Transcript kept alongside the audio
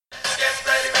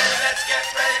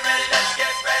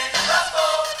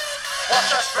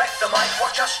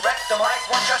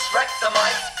mic, one just wrecked the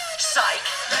mic. Psych.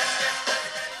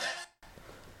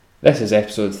 This is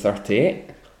episode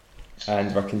 38,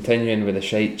 and we're continuing with the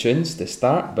shite tunes to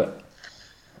start, but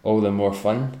all the more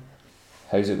fun.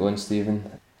 How's it going,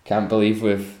 Stephen? Can't believe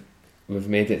we've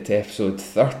made it to episode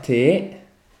 38.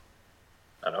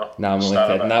 I know. Nah, I'm only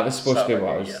kidding. That was supposed to be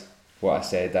what I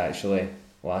said actually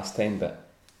last time, but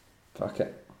fuck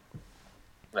it.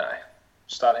 Nah,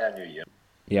 starting a new year.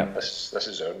 Yep. This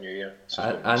is our new year.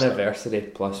 Anniversary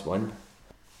plus one.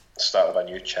 Start of a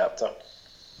new chapter.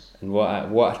 And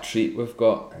what a treat we've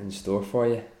got in store for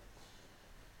you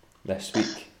this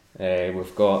week.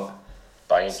 We've got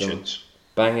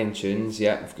banging tunes,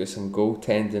 yeah. We've got some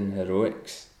goaltending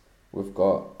heroics. We've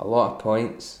got a lot of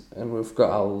points, and we've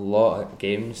got a lot of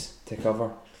games to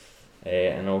cover,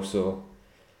 and also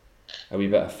a wee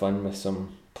bit of fun with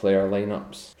some player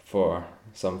lineups for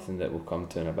something that we'll come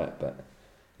to in a bit. But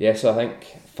yeah, so I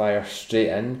think fire straight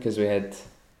in because we had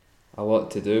a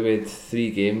lot to do. We had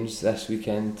 3 games this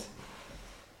weekend,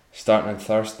 starting on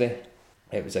Thursday.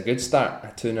 It was a good start, a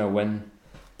 2-0 win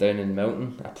down in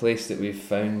Milton, a place that we've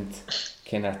found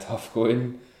kind of tough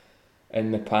going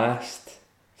in the past.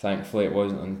 Thankfully it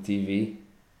wasn't on TV.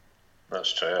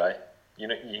 That's true, aye. You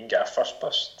can get a first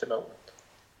bus to Milton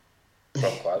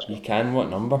from Glasgow. You can? What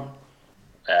number?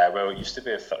 Well, it used to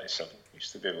be a 37. You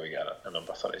used to be able to get a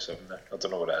number 37 there. I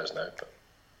don't know what it is now, but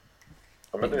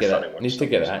need to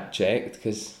get that checked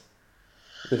because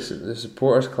the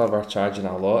supporters club are charging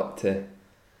a lot to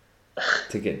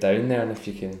get down there, and if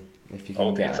you can get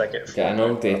an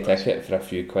all day ticket for a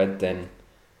few quid, then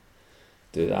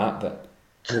do that. But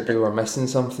maybe we're missing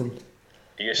something.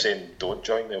 Are you saying don't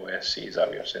join the OSC? Is that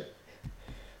what you're saying?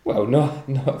 Well, no,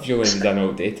 not if you only need an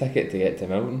all day ticket to get to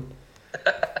Milton.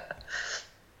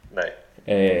 No.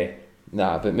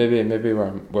 Nah, but maybe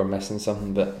we're missing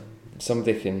something, but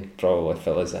somebody can probably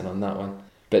fill us in on that one.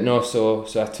 But no, so a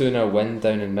 2-0 win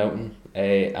down in Milton,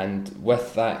 and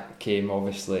with that came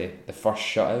obviously the first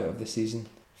shutout of the season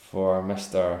for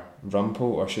Mr. Rumpel,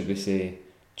 or should we say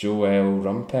Joel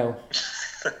Rumpel?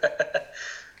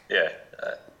 Yeah,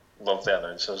 love the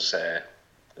announcers'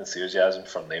 enthusiasm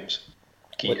for names.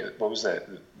 What was the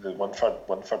one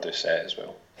for Doucette as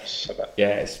well?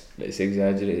 Yeah, it's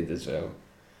exaggerated as well.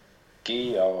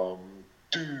 Guillaume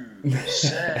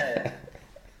Doucette.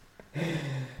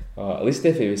 Oh, at least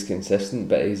if he was consistent,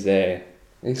 but he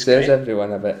says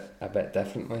everyone a bit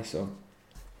differently. So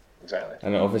exactly.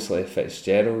 And obviously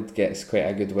Fitzgerald gets quite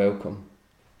a good welcome,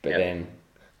 but then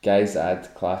guys that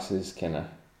had classes kind of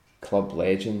club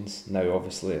legends now,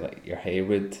 obviously like your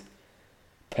Haywood,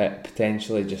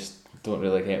 potentially just don't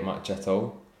really get much at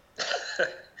all.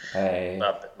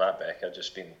 Matt Becker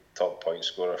just been top point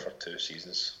scorer for 2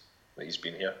 seasons that he's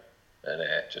been here, and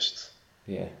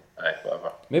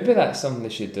whatever. Maybe that's something they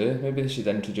should do. Maybe they should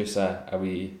introduce a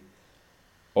wee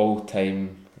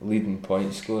all-time leading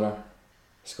point scorer,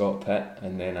 Scott Pitt,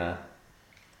 and then a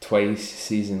twice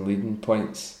season leading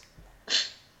points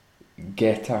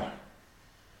getter,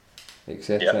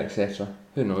 etc., etc.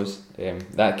 Who knows?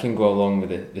 That can go along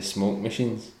with the smoke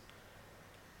machines.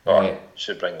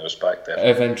 Should bring those back there.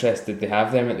 Of interest, did they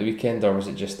have them at the weekend, or was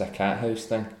it just a cat house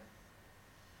thing?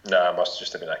 Nah, it must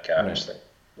just have been a cat house thing.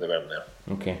 They weren't there.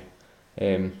 Okay.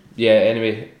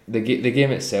 Anyway, the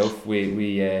game itself,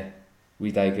 we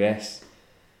digress.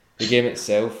 The game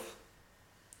itself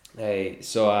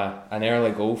saw an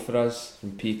early goal for us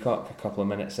from Peacock a couple of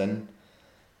minutes in,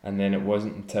 and then it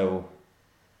wasn't until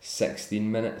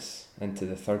 16 minutes into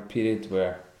the third period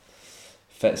where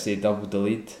Fitzy doubled the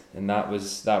lead, and that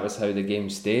was how the game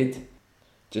stayed.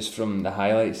 Just from the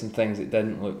highlights and things, it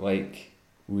didn't look like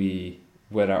we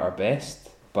were at our best,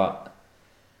 but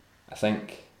I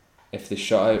think if the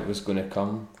shutout was going to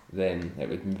come, then it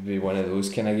would be one of those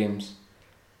kind of games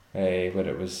where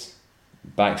it was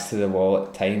backs to the wall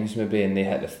at times maybe, and they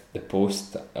hit the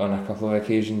post on a couple of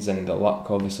occasions, and the luck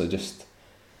obviously just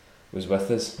was with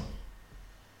us.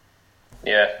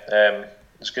 Yeah,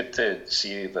 it's good to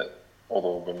see that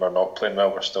although when we're not playing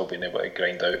well, we're still being able to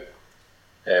grind out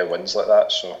wins like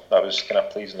that, so that was kind of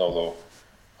pleasing, although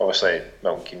obviously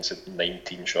Milton Keynes had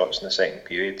 19 shots in the second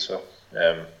period, so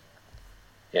I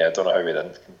don't know how we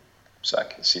didn't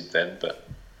concede then, but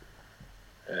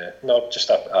just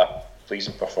a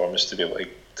pleasing performance to be able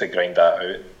to grind that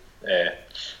out.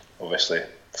 Obviously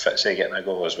Fitzy getting a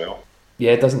goal as well.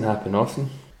 Yeah, it doesn't happen often.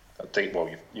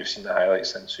 You've seen the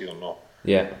highlights then, so you'll know.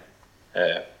 Yeah.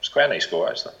 It's quite a nice goal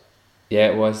actually. Yeah,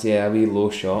 it was. Yeah, a wee low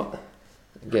shot.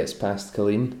 Gets past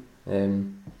Colleen.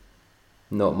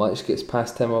 Not much gets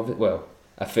past him of it. Well,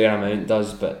 a fair amount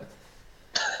does, but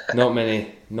not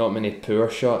many poor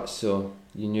shots, so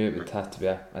you knew it would have to be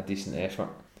a decent effort.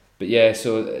 But yeah,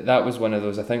 so that was one of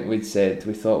those. I think we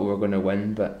thought we were going to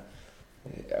win, but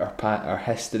our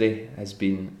history has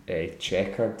been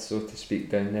checkered, so to speak,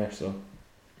 down there. So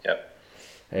yep.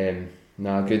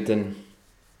 Good. And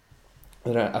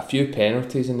there are a few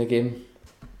penalties in the game.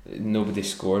 Nobody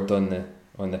scored on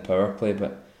the power play,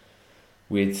 but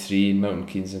we had 3. Milton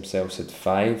Keynes themselves had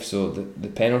 5. So the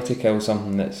penalty kill is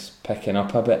something that's picking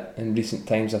up a bit in recent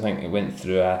times. I think it went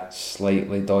through a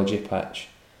slightly dodgy patch,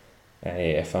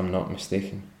 if I'm not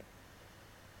mistaken.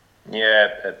 Yeah,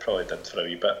 it probably did for a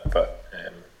wee bit, but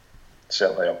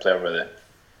certainly up there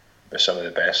with some of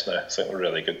the best now. I think we're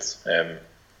really good,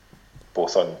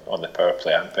 both on the power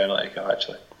play and penalty kill,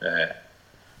 actually.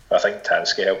 I think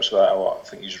Tansky helps with that a lot. I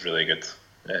think he's really good,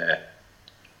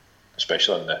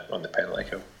 especially on the penalty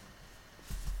kill.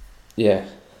 Yeah,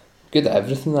 good at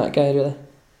everything, that guy, really.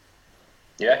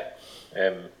 Yeah,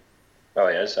 well,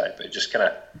 he is, but it just kind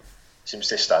of seems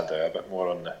to stand out a bit more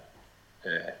on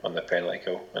the penalty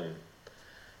kill and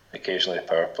occasionally the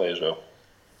power play as well.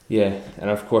 Yeah, and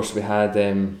of course we had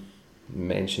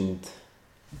mentioned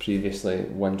previously,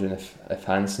 wondering if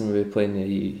Hansen would be playing.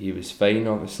 He was fine,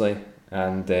 obviously,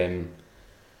 and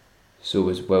so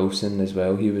was Wilson as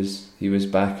well. He was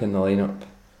back in the lineup,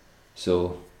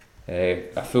 so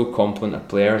a full complement of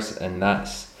players, and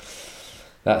that's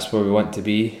where we want to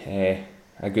be.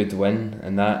 A good win,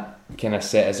 and that kind of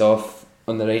set us off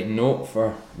on the right note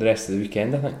for the rest of the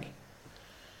weekend, I think.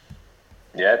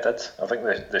 Yeah, it did. I think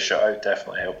the shutout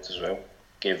definitely helped as well.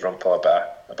 Gave Rumpel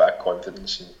a bit of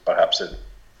confidence, and perhaps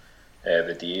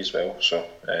the D as well. So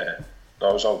that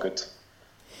was all good.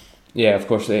 Yeah, of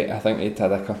course. I think they'd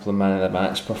had a couple of man of the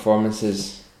match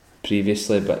performances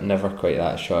previously, but never quite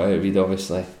that shutout. We'd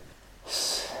obviously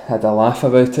had a laugh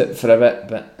about it for a bit,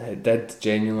 but it did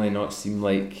genuinely not seem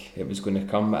like it was going to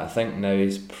come. But I think now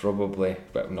he's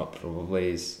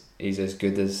he's as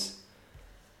good as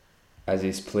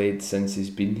he's played since he's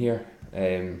been here.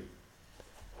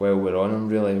 While we're on him,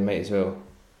 really, we might as well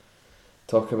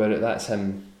talk about it. That's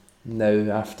him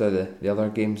now after the other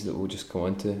games that we'll just go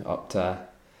on to, up to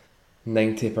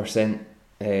 90%,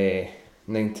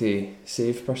 90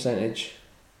 save percentage,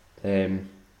 and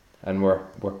we're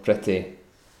pretty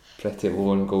low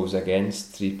on goals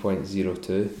against,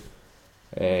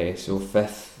 3.02. So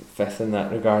fifth in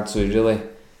that regard. So he's really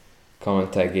coming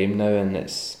to a game now, and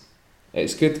it's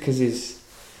good because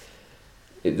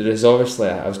there is obviously,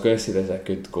 I was going to say there's a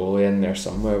good goalie in there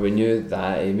somewhere. We knew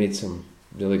that he made some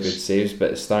really good saves,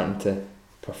 but it's starting to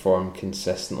perform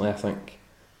consistently, I think.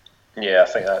 Yeah,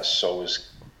 I think that's always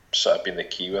sort of been the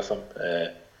key with him.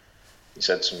 He's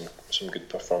had some good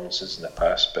performances in the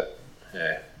past, but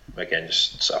again,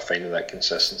 just sort of finding that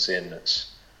consistency, and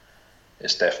it's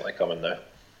definitely coming now.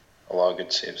 A lot of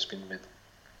good saves being made.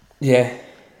 Yeah,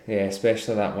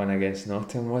 especially that one against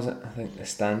Nottingham, was it? I think the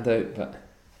standout, but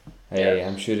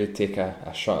I'm sure he'd take a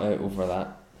shutout over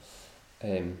that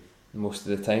most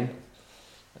of the time.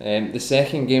 The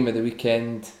second game of the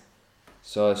weekend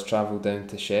saw us travel down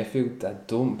to Sheffield. I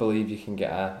don't believe you can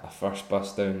get a first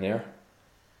bus down there,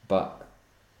 but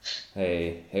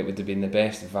it would have been the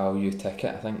best value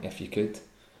ticket, I think, if you could.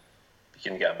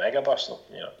 You can get a mega bus though,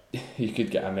 You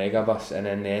could get a mega bus, and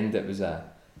in the end it was a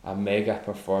mega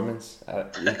performance.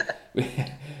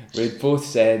 We both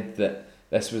said that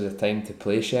this was a time to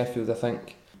play Sheffield, I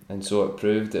think, and so it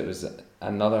proved. It was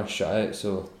another shutout,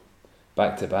 so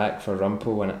back to back for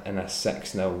Rumpel in a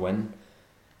 6-0 win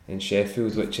in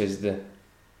Sheffield, which is the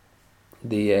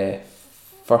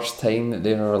first time that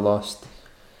they've ever lost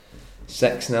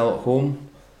 6-0 at home,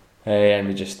 and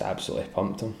we just absolutely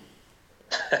pumped them.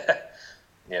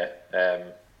 Yeah,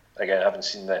 again, I haven't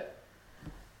seen the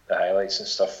highlights and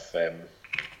stuff.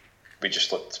 We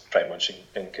just looked pretty much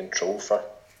in control for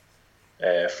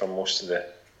most of the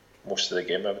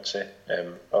game, I would say.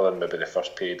 Other than maybe the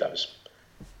first period, that was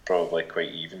probably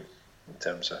quite even in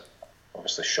terms of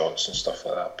obviously shots and stuff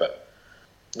like that. But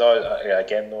no,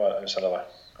 it was another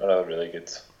really good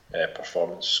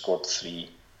performance. Scored three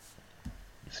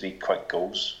quick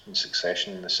goals in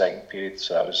succession in the second period,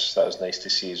 so that was nice to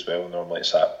see as well. Normally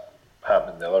it's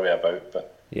happening the other way about,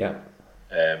 but yeah.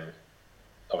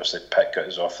 Obviously Pitt got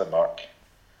us off the mark.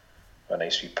 A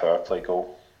nice wee power play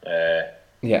goal.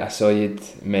 I saw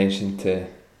you'd mentioned to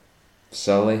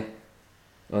Sully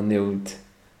on the old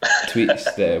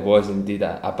tweets that it was indeed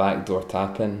a backdoor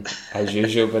tap-in as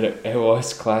usual, but it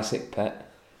was classic Pitt.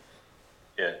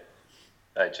 Yeah,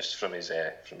 just from his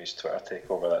Twitter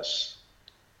takeover, that's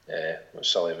what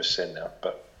Sully was saying there.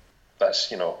 But that's,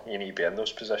 you need to be in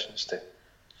those positions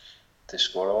to to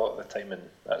score a lot of the time, and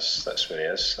that's where he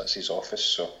is. That's his office.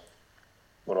 So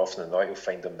more often than not, you'll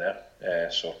find him there.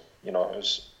 So it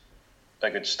was a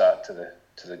good start to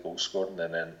the goal scoring,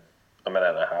 and then a minute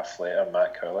and a half later,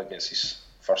 Matt Hurley gets his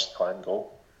first Clan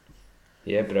goal.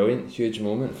 Yeah, brilliant, huge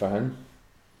moment for him.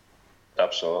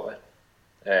 Absolutely.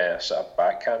 Sort of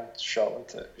backhand shot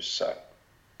into it. It was sort of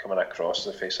coming across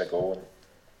the face of goal and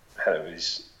hit it with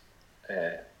his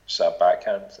sort of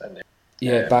backhand. And,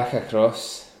 back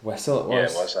across whistle it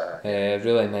was. Yeah, it was a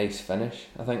really nice finish,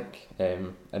 I think.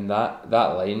 And that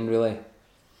line really,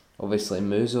 obviously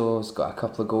Muso's got a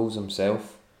couple of goals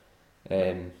himself,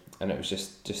 and it was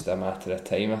just a matter of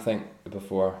time, I think,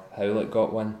 before Howlett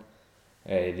got one.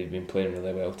 They've been playing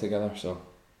really well together, so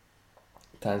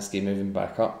Tansky moving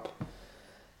back up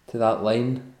to that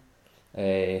line,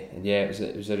 and yeah,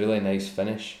 it was a really nice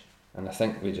finish, and I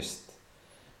think we just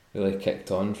really kicked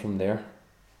on from there.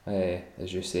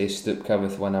 As you say, Stupka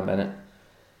with one a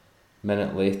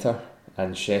minute later,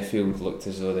 and Sheffield looked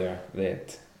as though they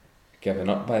had given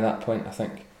up by that point, I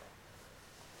think.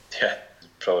 Yeah,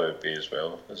 probably would be as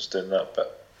well as doing that,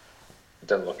 but it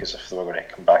didn't look as if they were going to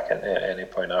come back at any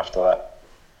point after that.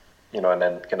 And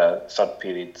then kind of third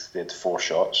period they had 4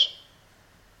 shots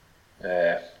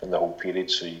in the whole period,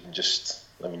 so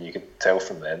you could tell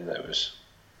from then that it was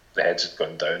the heads had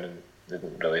gone down and they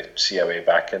didn't really see a way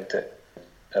back into it.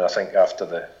 And I think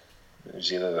after it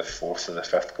was either the 4th or the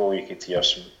 5th goal, you could hear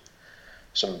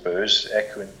some boos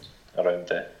echoing around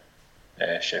the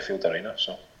Sheffield Arena.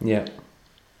 So yeah,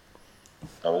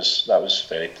 that was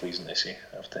very pleasing to see.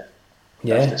 I have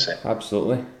to say.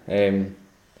 Absolutely.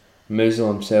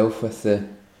 Musil himself with the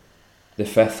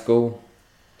 5th goal,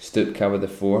 Stupka with the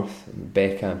 4th, and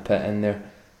Becca and Pitt in there.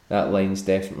 That line's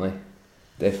definitely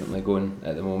going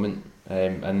at the moment.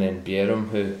 And then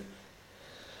Bjerrum, who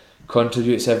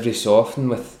contributes every so often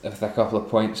with a couple of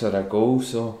points or a goal,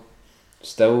 so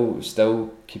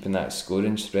still keeping that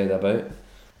scoring spread about.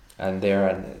 And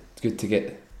it's good to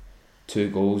get 2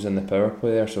 goals in the power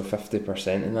play there, so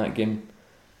 50% in that game.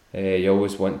 You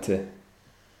always want to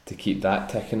keep that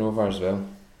ticking over as well.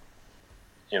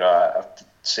 I have to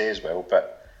say as well,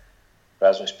 but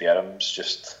Rasmus Bjerrum's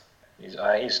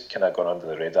he's kind of gone under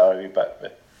the radar a wee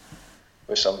bit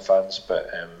with some fans,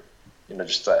 but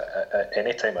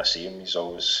any time I see him, he's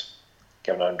always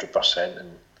giving 100%,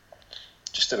 and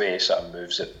just the way he sort of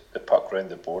moves the puck around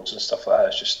the boards and stuff like that,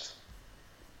 it's just,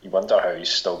 you wonder how he's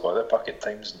still got the puck at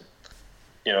times,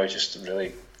 and he's just a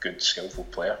really good, skillful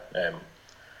player.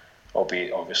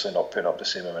 Albeit obviously not putting up the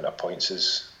same amount of points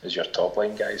as your top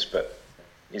line guys, but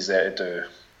he's there to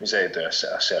do a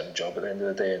certain job at the end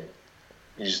of the day, and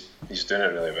he's doing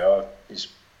it really well. He's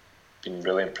been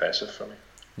really impressive for me.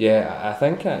 Yeah, I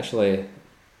think actually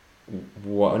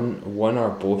one or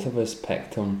both of us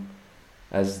picked him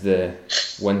as the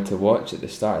one to watch at the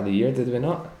start of the year, did we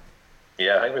not?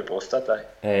 Yeah, I think we both did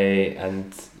that.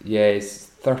 And yeah, he's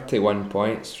 31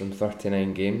 points from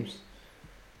 39 games.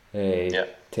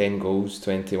 10 goals,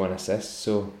 21 assists,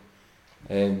 so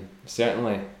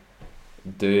certainly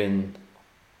doing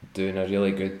a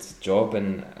really good job,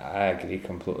 and I agree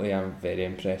completely. I'm very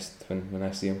impressed when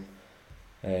I see him.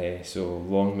 So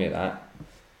long may that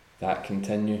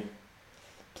continue.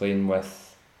 Playing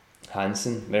with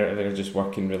Hansen, they're just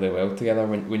working really well together.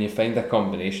 When you find a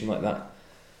combination like that,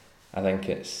 I think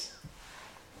it's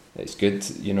good.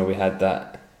 We had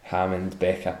that Hammond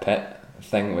Becca Pitt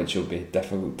thing, which will be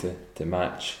difficult to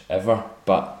match ever,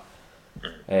 but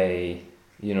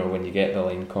when you get the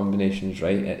line combinations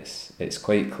right, it's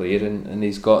quite clear, and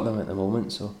he's got them at the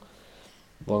moment, so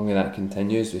long may that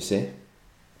continues, we say.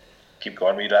 Keep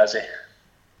going, wee Razzie.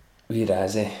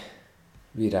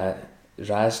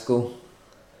 Rascal.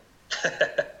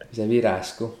 He's a wee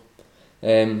rascal.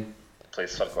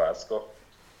 Plays for Glasgow.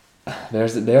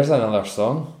 There's another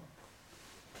song.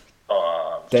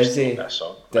 Dizzy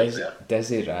Rascal.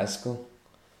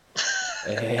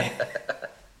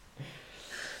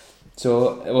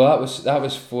 So that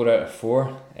was 4 out of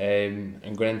 4.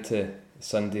 And going into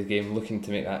Sunday's game looking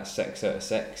to make that 6 out of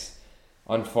 6.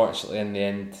 Unfortunately, in the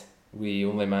end, we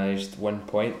only managed 1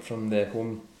 point from the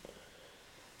home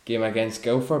game against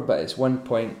Guildford, but it's 1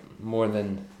 point more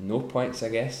than no points, I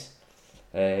guess.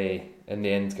 In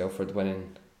the end, Guildford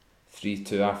winning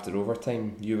 3-2 after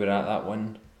overtime. You were at that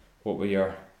one. What were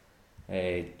your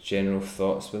general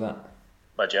thoughts with that?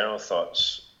 My general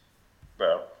thoughts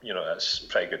were, it's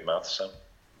pretty good maths, Sam.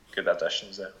 Good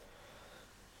additions there.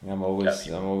 I'm always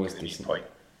decent. Point,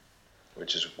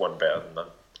 which is one better than none.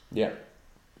 Yeah.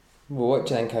 Well, what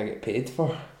do you think I get paid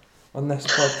for on this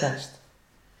podcast?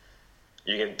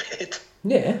 You getting paid?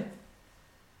 Yeah.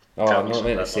 Oh, I'm not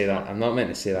meant to say that. I'm not meant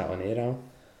to say that on air, Al.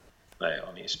 Right,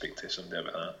 I'll need to speak to somebody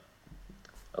about that.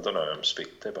 I don't know who I'm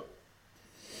speaking to, but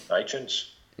iTunes.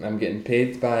 I'm getting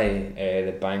paid by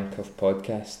the Bank of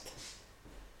Podcast.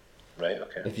 Right,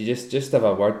 okay. If you just have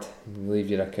a word, leave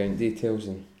your account details,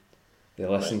 and they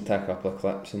listen to a couple of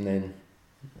clips, and then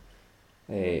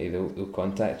they'll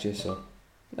contact you. So,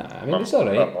 I mean, it's all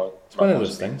right. It's one of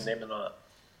those things.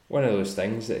 One of those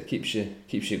things that keeps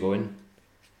you going.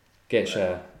 Gets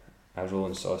you a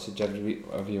rolling sausage every week,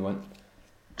 whatever you want.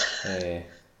 But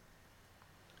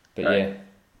yeah.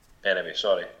 Anyway,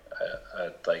 sorry, I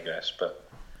digress. But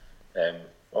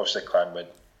obviously, Clan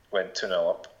went 2-0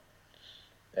 up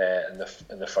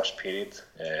in the first period.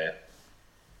 A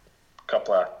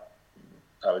couple of,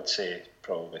 I would say,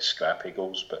 probably scrappy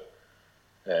goals, but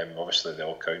obviously they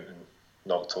all count, and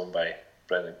knocked home by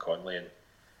Brendan Conley and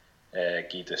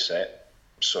Guy Doucet.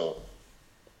 So,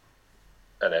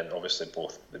 and then obviously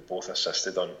they both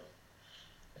assisted on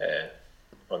the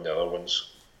other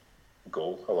one's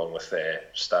goal, along with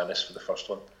Stanis for the first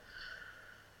one.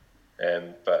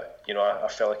 But I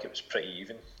felt like it was pretty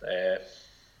even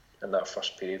in that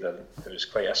first period, and it was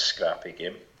quite a scrappy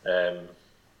game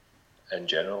in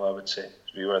general, I would say.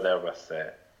 We were there with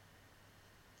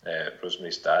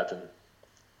Rosemary's dad, and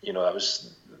that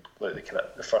was like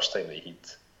the first time that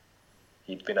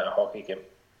he'd been at a hockey game,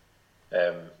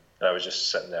 and I was just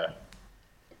sitting there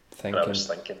thinking. And I was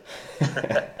thinking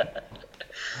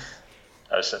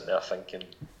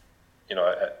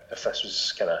if this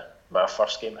was kind of my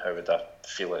first game, how would I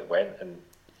feel it went? And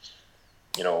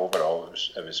overall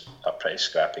it was a pretty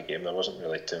scrappy game. There wasn't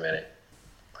really too many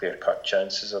clear cut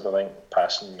chances. I think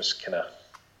passing was kind of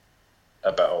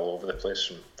a bit all over the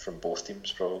place from both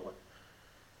teams, probably.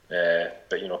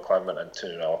 But Clan went in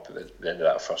 2-0 up at the end of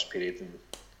that first period, and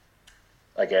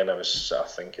again I was sort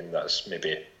of thinking that's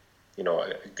maybe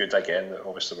good again, that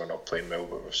obviously we're not playing well,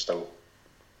 but we're still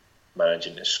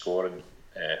managing to score, and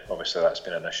obviously that's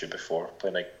been an issue before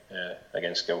playing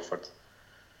against Guildford.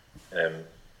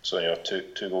 So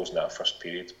two goals in that first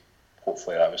period.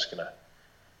 Hopefully that was going to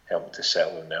help to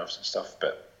settle the nerves and stuff,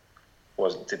 but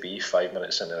wasn't to be. 5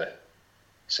 minutes into the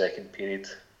second period,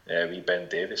 wee Ben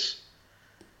Davis,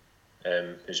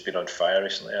 who's been on fire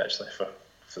recently actually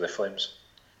for the Flames,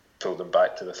 pulled them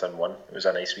back to within one. It was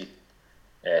a nice wee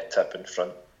tip in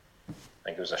front. I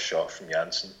think it was a shot from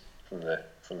Janssen from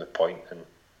the point, and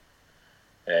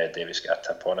Davis got a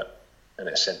tip on it, and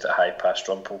it sent it high past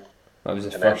Rumpel. That was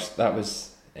that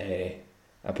was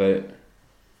about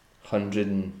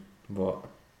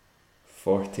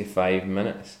 45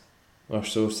 minutes or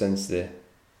so since the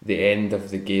end of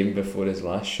the game before his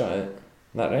last shot. Is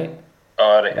that right?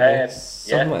 Oh, right.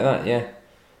 Something like that, yeah.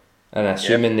 And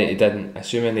assuming that he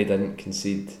didn't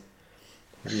concede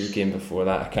the game before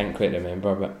that, I can't quite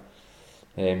remember, but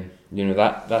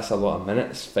that's a lot of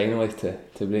minutes finally to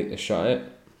break the shutout.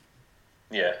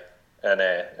 Yeah, and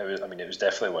it was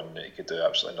definitely one that he could do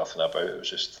absolutely nothing about. It was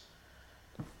just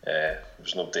there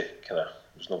was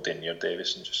nobody near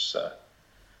Davis, and just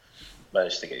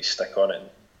managed to get his stick on it and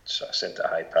sort of sent it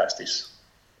high past his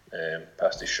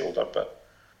shoulder. But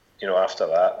after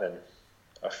that, then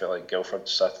I feel like Guildford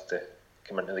started to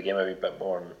come into the game a wee bit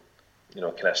more, and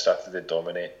kind of started to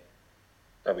dominate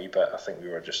a wee bit. I think we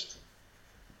were just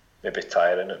maybe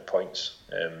tiring at points,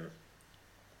 and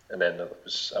then there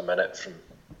was a minute from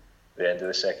the end of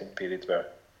the second period where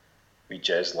we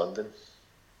Jez London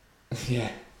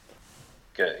get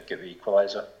the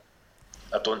equaliser.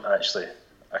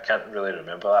 I can't really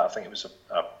remember that. I think it was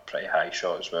a pretty high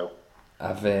shot as well.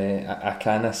 I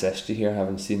can assist you here,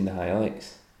 having seen the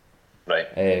highlights. Right.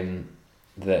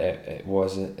 That it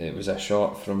was a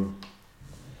shot from.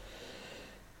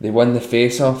 They won the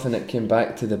face-off and it came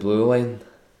back to the blue line,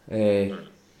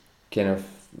 kind of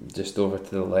just over to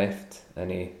the left,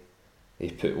 and he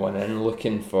put one in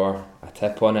looking for a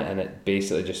tip on it, and it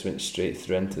basically just went straight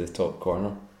through into the top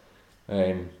corner.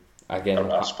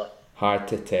 Again, hard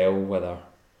to tell whether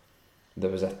there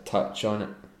was a touch on it,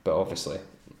 but obviously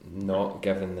not,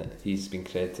 given that he's been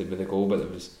credited with the goal, but there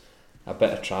was a bit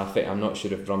of traffic. I'm not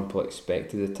sure if Rumpel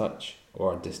expected a touch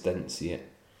or just didn't see it.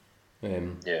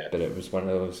 But it was one of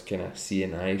those kind of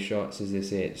C&I shots, as they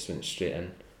say. It just went straight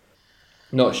in.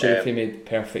 Not sure if he made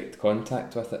perfect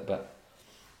contact with it, but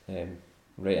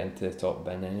right into the top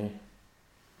bin anyway.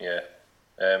 Yeah,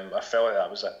 I felt like that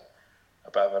was a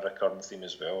bit of a recurring theme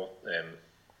as well.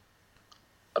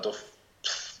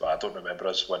 I don't remember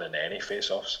us winning any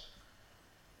face-offs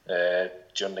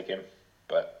during the game,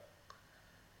 but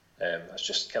it's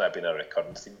just kind of been a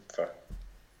recurring theme for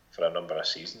a number of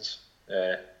seasons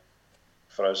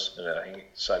for us, and I think it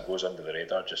sort of goes under the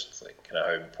radar, just like kind of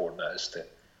how important it is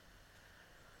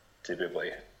to be able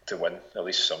to win at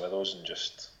least some of those and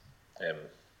just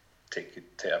take a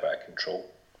bit of control.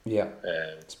 Yeah,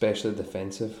 especially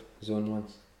defensive zone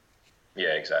ones.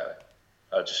 Yeah, exactly.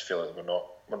 I just feel like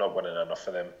we're not winning enough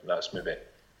of them. And that's maybe,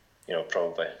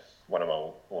 probably one of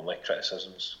my only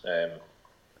criticisms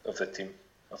of the team,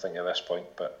 I think, at this point.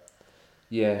 But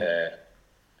yeah,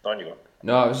 on you go.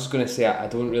 No, I was just going to say I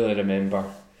don't really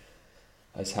remember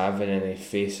us having any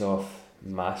face-off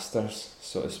masters,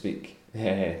 so to speak.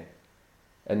 In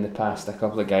the past, a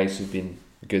couple of guys who've been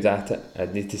good at it.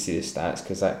 I'd need to see the stats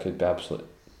because that could be absolute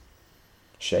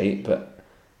shite. But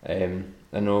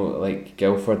I know like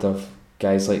Guildford have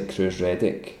guys like Cruz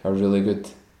Reddick are really good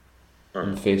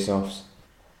in face-offs.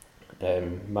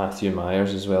 Matthew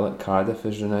Myers as well at Cardiff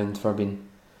is renowned for being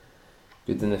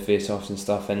good in the face-offs and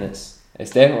stuff, and it's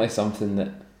definitely something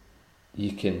that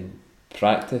you can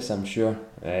practice, I'm sure,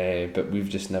 but we've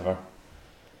just never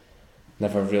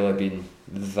really been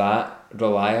that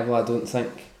reliable, I don't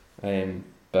think.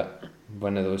 But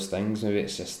one of those things, maybe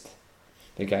it's just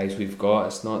the guys we've got,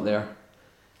 it's not their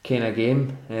kind of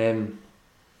game.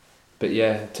 But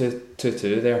yeah,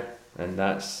 2-2 there, and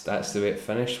that's the way it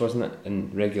finished, wasn't it,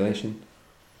 in regulation?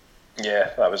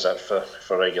 Yeah, that was it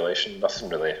for regulation. Nothing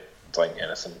really, like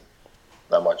anything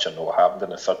that much I know what happened in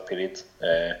the third period.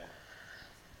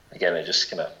 Again, it just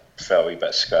kind of felt a wee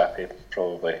bit scrappy.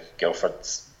 Probably Guildford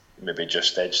maybe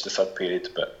just edged the third period,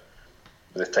 but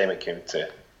by the time it came to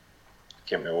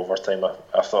overtime,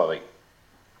 I thought like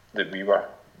that we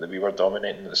were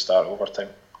dominating at the start of overtime.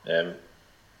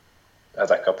 Had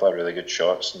a couple of really good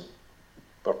shots and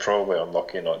were probably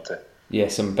unlucky not to. Yeah,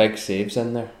 some big saves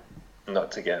in there.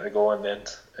 Not to get the goal in the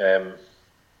end.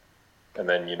 And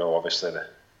then obviously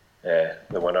the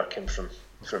winner came from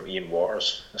Ian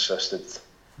Waters, assisted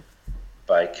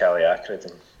by Callie Ackred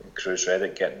and Cruz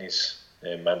Reddick getting his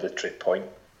mandatory point,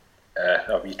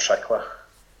 a wee trickler,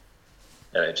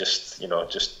 and it just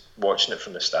watching it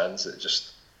from the stands, it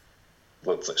just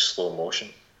looked like slow motion.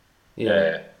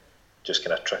 Yeah. Just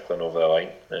kind of trickling over the line,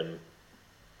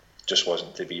 just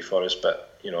wasn't to be for us.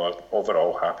 But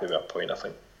overall happy with a point, I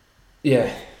think.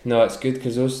 Yeah, no, it's good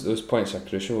because those points are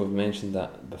crucial. We've mentioned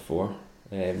that before.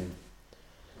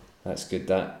 That's good.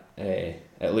 That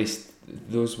at least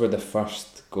those were the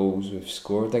first goals we've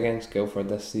scored against Guildford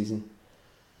this season.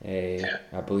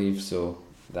 I believe so.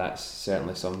 That's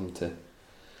certainly something to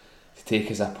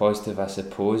take as a positive, I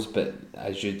suppose. But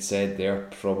as you'd said, they're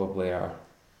probably our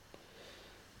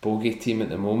bogey team at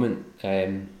the moment.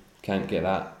 Can't get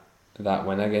that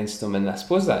win against them, and I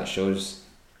suppose that shows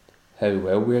how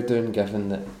well we're doing, given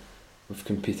that we've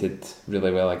competed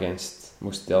really well against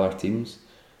most of the other teams.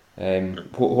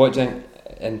 What do you think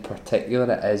in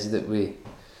particular it is that we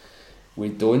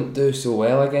don't do so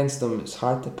well against them? It's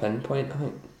hard to pinpoint, I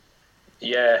think.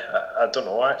 Yeah, I don't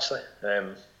know actually.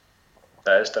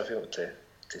 That is difficult to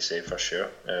say for sure.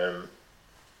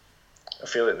 I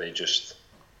feel like they just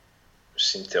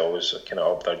seem to always kind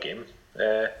of up their game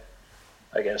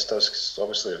against us, because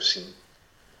obviously I've seen.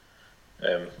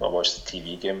 I watched the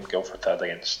TV game Guildford had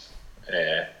against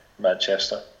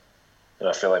Manchester, and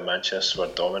I feel like Manchester were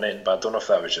dominating, but I don't know if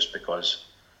that was just because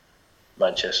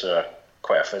Manchester are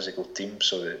quite a physical team,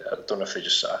 so I don't know if they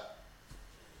just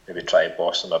maybe try to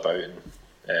boss them about, and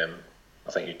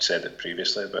I think you'd said it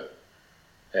previously, but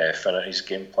Finnerty's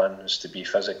game plan was to be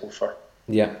physical for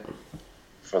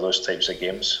those types of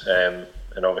games,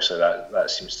 and obviously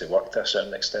that seems to work to a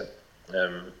certain extent.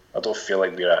 I don't feel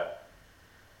like we're a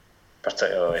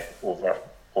particularly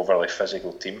overly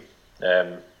physical team,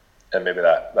 and maybe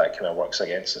that kind of works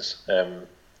against us. The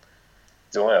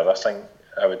only other thing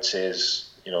I would say is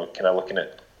kind of looking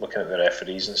at the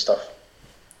referees and stuff.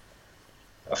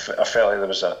 I felt like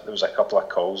there was a couple of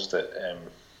calls that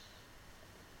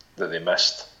they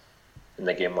missed in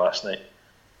the game last night,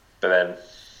 but then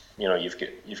you've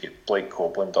got Blake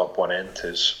Copeland up one end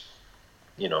who's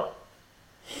kind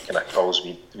of calls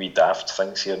wee daft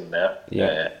things here and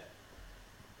there.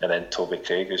 And then Toby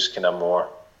Craig, who's kind of more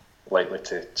likely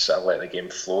to sort of let the game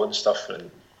flow and stuff.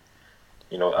 And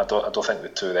I don't think the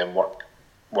two of them work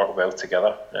well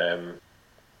together.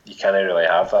 You can't really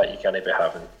have that. You can't be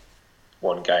having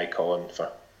one guy calling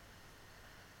for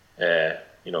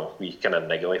wee kind of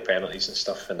niggly penalties and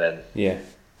stuff, and then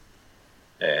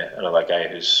another guy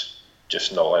who's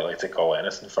just not likely to call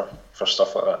anything for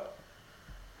stuff like that.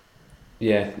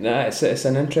 Yeah, it's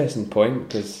an interesting point,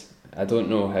 because I don't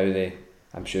know how they.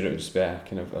 I'm sure it would just be a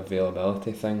kind of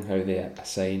availability thing, how they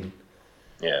assign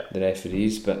the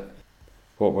referees, but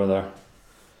what were there?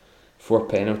 4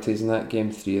 penalties in that game,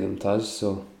 3 of them to us,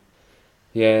 so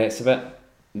Yeah, it's a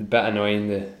bit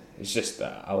annoying. It's just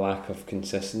a lack of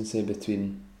consistency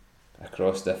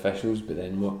across the officials. But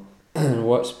then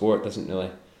what sport doesn't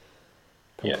really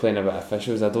complain about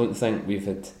officials? I don't think we've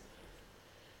had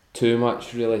too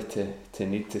much really to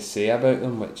need to say about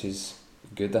them, which is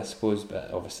good, I suppose.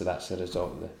 But obviously that's a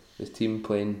result of the team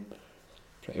playing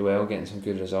pretty well, getting some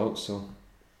good results. So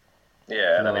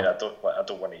yeah, and I mean, I don't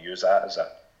want to use that as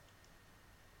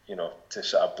to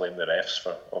sort of blame the refs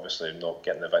for obviously not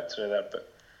getting the victory there, but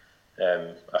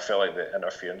I feel like the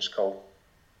interference call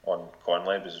on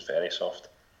Conley was very soft.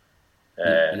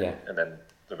 And then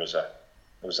there was a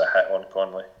hit on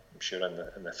Conley. I'm sure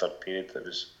in the third period it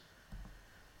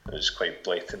was quite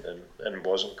blatant and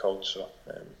wasn't called. So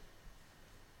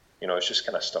it's just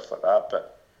kind of stuff like that.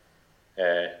 But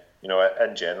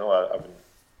in general,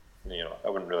 I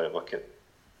wouldn't really look at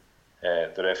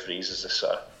the referees as a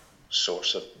sort of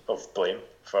source of blame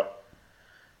for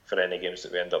any games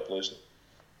that we end up losing.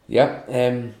 Yeah,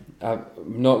 I'm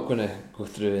not going to go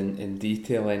through in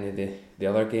detail any of the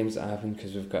other games that happened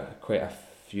because we've got quite a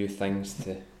few things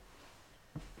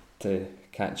to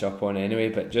catch up on anyway,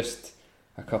 but just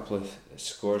a couple of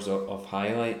scores of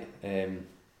highlight.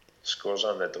 Scores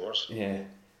on the doors. Yeah.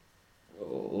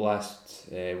 Last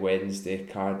Wednesday,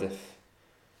 Cardiff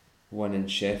won in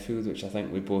Sheffield, which I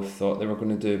think we both thought they were going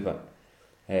to do, but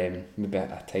maybe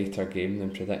a tighter game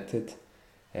than predicted.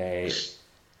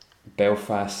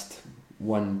 Belfast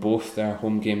won both their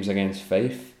home games against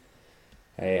Fife,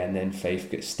 and then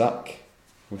Fife got stuck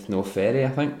with no ferry, I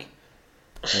think.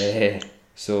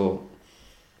 So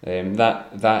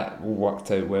that worked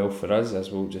out well for us,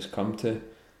 as we'll just come to,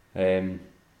 in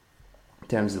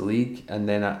terms of the league. And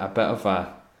then a bit of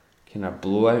a kind of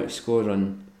blowout score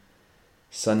on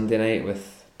Sunday night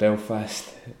with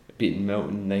Belfast beating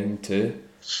Milton 9-2.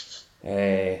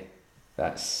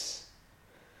 That's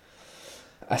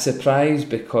a surprise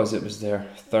because it was their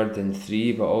 3rd and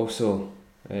 3, but also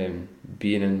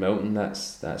being in Milton,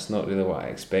 that's not really what I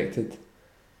expected.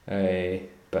 But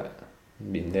I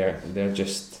mean, they're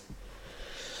just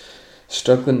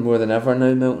struggling more than ever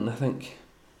now, Milton, I think.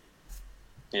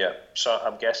 Yeah, so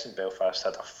I'm guessing Belfast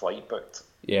had a flight booked.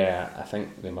 Yeah, I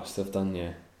think they must have done,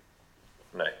 yeah.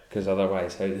 No. Because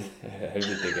otherwise, how did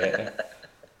they get there?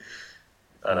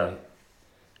 I know.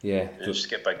 Yeah. You just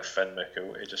get big Finn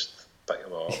McCool to just pick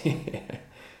them all up.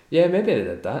 Yeah, maybe they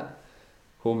did that.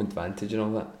 Home advantage and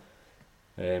all that.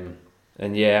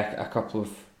 And yeah, a couple of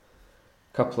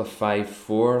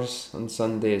 5-4s on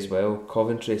Sunday as well.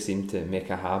 Coventry seemed to make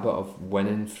a habit of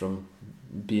winning from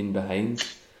being behind.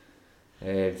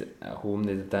 At home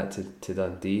they did that to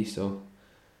Dundee, so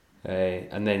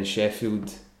and then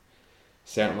Sheffield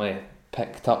certainly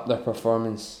picked up their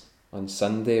performance on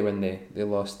Sunday when they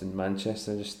lost in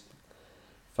Manchester, just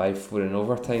 5-4 in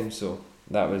overtime, so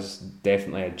that was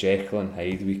definitely a Jekyll and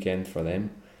Hyde weekend for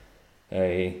them.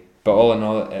 But all in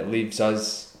all, it leaves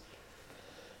us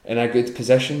in a good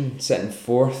position, sitting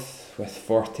 4th with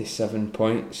 47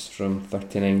 points from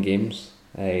 39 games.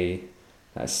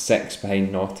 That's 6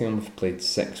 behind Nottingham, who've played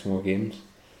 6 more games,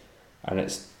 and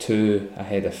it's 2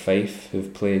 ahead of Fife,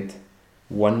 who've played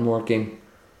 1 more game.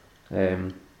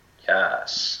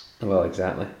 Yes. Well,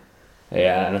 exactly.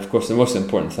 Yeah, and of course the most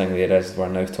important thing there is we're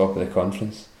now top of the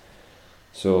conference.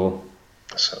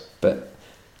 But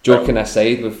joking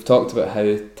aside, we've talked about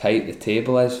how tight the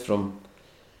table is from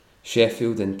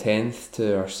Sheffield in 10th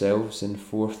to ourselves in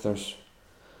 4th. There's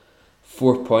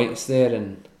 4 points there,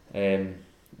 and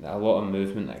a lot of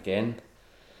movement again.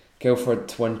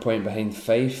 Guildford 1 point behind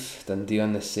Fife, Dundee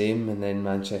on the same, and then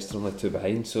Manchester only 2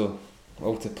 behind, so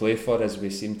all to play for, as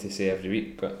we seem to say every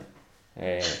week, but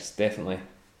it's definitely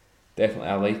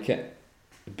I like it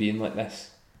being like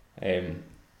this, and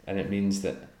it means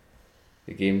that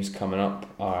the games coming up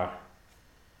are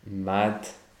mad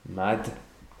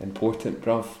important,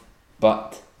 bruv,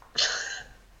 but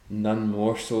none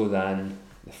more so than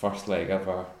the first leg of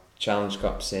our Challenge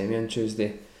Cup semi on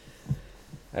Tuesday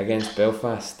against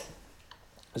Belfast.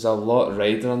 There's a lot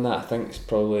riding on that. I think it's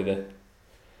probably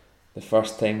the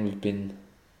first time we've been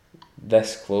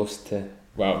this close to,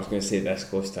 well, I was going to say this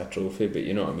close to a trophy, but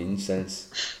you know what I mean, since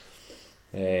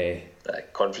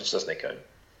conference doesn't count.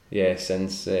 Yeah,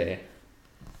 since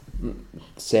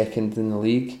second in the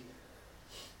league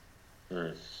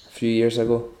a few years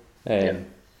ago.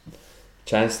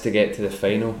 Chance to get to the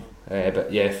final,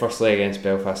 but yeah, first leg against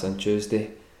Belfast on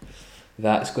Tuesday.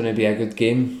 That's going to be a good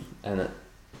game, and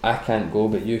I can't go,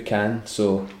 but you can.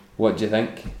 So, what do you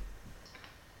think?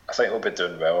 I think we'll be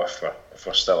doing well if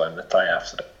we're still in the tie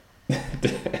after it.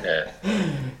 Yeah.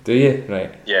 Do you?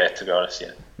 Right. Yeah, to be honest,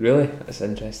 yeah. Really? That's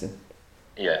interesting.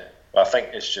 Yeah. Well, I think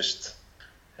it's just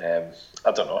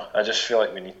I don't know. I just feel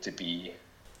like we need to be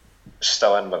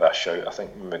still in with a shout. I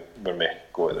think when we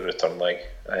go to the return leg,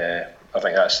 I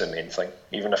think that's the main thing.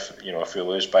 Even if if we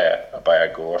lose by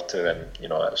a goal or two, then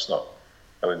it's not.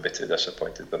 I wouldn't be too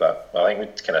disappointed with that. I think we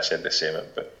kind of said the same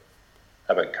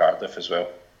about Cardiff as well.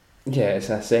 Yeah, it's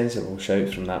a sensible shout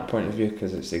from that point of view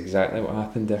because it's exactly what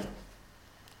happened there.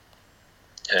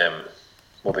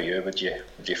 What about you? Would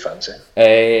you fancy?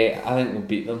 I think we'll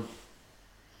beat them.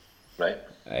 Right.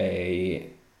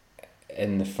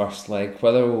 In the first leg,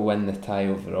 whether we'll win the tie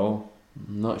overall,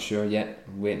 I'm not sure yet.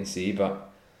 Wait and see,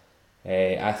 but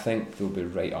I think they'll be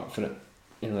right up for it.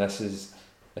 This is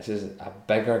a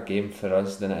bigger game for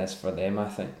us than it is for them, I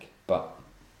think. But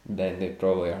then they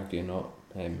probably argue not,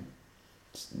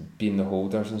 being the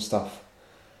holders and stuff.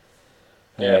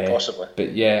 Yeah, possibly.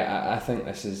 But yeah, I think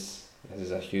this is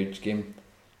a huge game.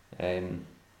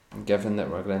 Given that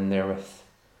we're in there with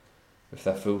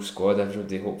a full squad,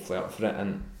 everybody hopefully up for it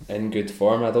and in good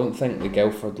form. I don't think the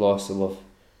Guildford loss will have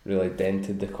really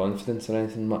dented the confidence or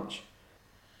anything much.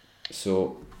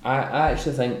 So I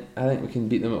actually think we can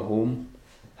beat them at home.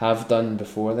 Have done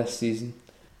before this season.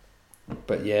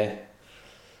 But yeah,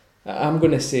 I'm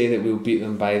going to say that we'll beat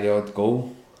them by the odd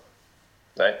goal.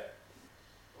 Right.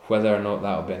 Whether or not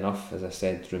that'll be enough, as I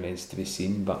said, remains to be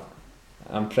seen. But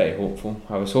I'm pretty hopeful.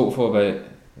 I was hopeful about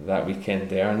that weekend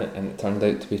there, and it turned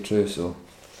out to be true. So,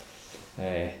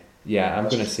 yeah, I'm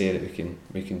going to say that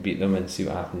we can beat them and see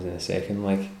what happens in the second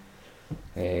leg.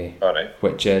 All right.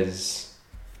 Which is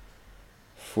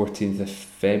 14th of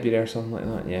February or something like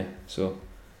that. Yeah. So,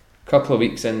 a couple of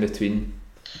weeks in between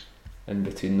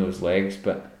those legs,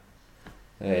 but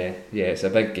yeah, it's a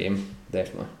big game,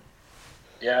 definitely.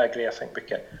 Yeah, I agree. I think we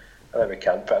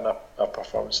can put in a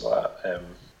performance like that.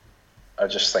 I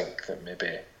just think that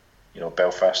maybe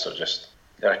Belfast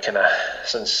they're kind of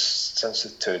since the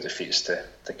 2 defeats to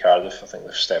Cardiff, I think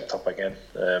they've stepped up again.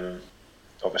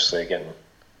 Obviously, again,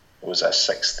 it was a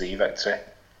 6-3 victory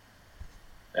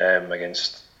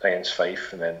against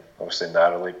Fife, and then obviously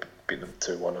narrowly beat them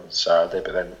 2-1 on Saturday.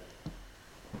 But then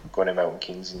going to Milton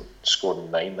Keynes and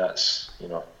scoring 9, that's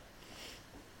But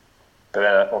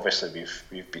then obviously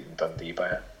we've beaten Dundee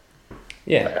by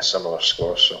a similar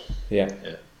score. So yeah.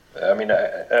 I mean,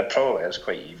 it probably is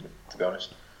quite even, to be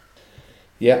honest.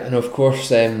 Yeah, and of course,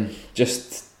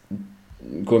 just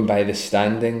going by the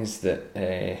standings that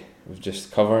we've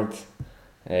just covered,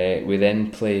 we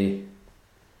then play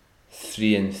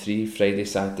 3-3 Friday,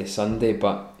 Saturday, Sunday.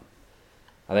 But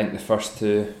I think the first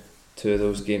two of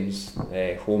those games,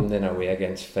 home then away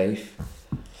against Fife,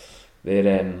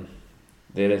 they're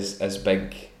as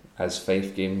big as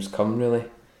Fife games come, really.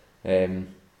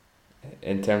 In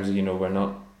terms of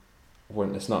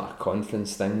it's not a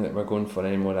conference thing that we're going for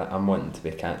anymore. I'm wanting to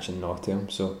be catching Nottingham,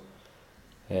 so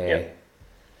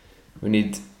we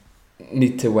need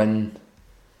to win.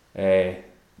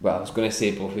 Well, I was going to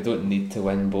say both. We don't need to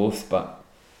win both, but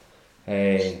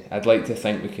I'd like to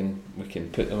think we can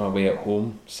put them away at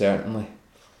home, certainly,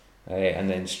 and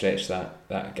then stretch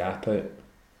that gap out.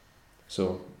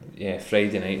 So yeah,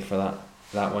 Friday night for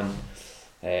that one.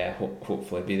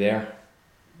 Hopefully be there.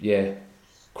 Yeah,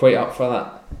 quite up for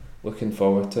that. Looking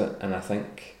forward to it, and I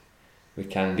think we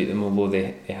can beat them, although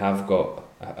they have got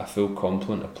a full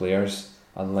complement of players,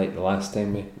 unlike the last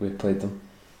time we played them.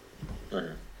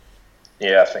 Mm-hmm.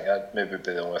 Yeah, I think that maybe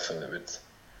be the only thing that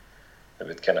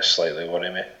would kind of slightly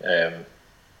worry me.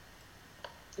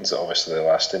 Is obviously the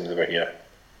last time they were here,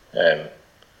 and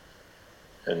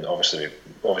obviously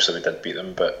we did beat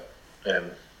them, but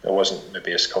it wasn't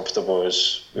maybe as comfortable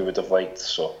as we would have liked.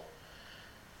 So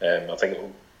I think it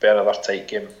will be another tight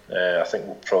game. I think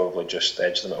we'll probably just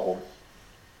edge them at home.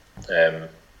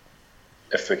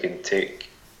 If we can take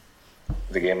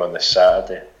the game on the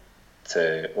Saturday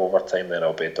to overtime, then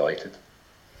I'll be delighted.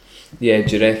 Yeah,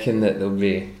 do you reckon that there'll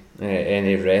be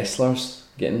any wrestlers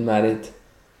getting married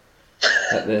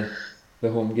at the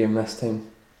home game this time?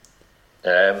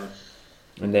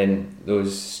 And then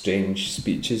those strange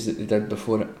speeches that they did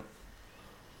before it?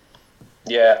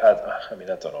 Yeah, I mean,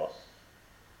 I don't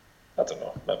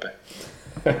know, maybe.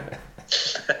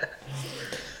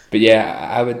 But yeah,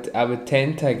 I would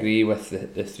tend to agree with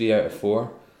the 3 out of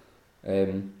 4.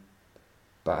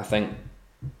 But I think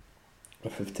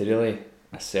if we've to really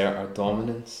assert our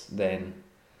dominance, then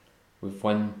we've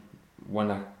won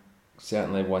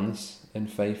certainly once in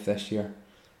Fife this year,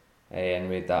 and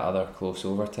we had that other close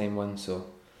overtime one. So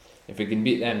if we can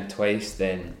beat them twice,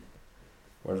 then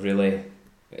we're really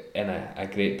in a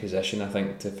great position, I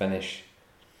think, to finish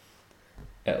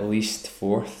at least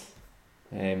 4th.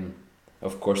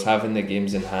 Of course, having the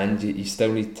games in hand, you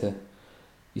still need to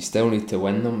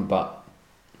win them, but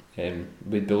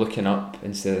we'd be looking up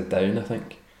instead of down, I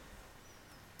think.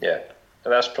 Yeah,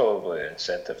 and that's probably an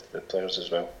incentive to the players as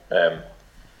well.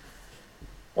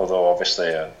 Although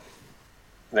obviously,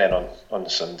 then on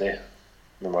Sunday,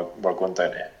 when we're going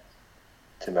down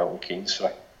to Milton Keynes for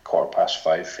a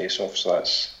 5:15 face-off, so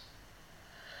that's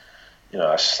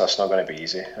not going to be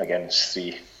easy. Again, it's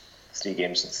three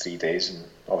games in 3 days, and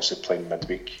obviously playing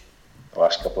midweek the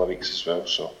last couple of weeks as well.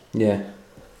 So yeah,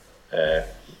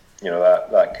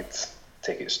 that could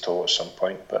take its toll at some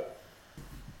point. But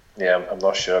yeah, I'm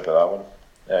not sure about that one.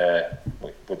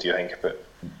 What do you think about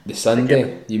the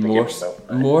Sunday? You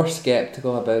more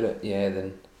sceptical about it, yeah,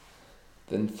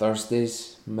 than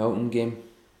Thursday's Milton game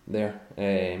there.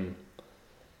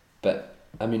 But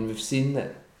I mean, we've seen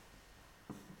that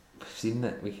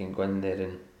we can go in there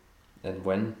and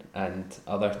win, and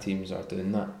other teams are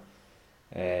doing that.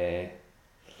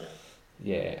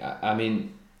 I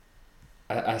mean,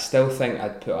 I still think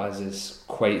I'd put us as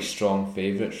quite strong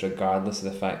favourites, regardless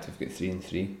of the fact we've got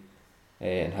 3-3,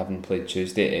 and having played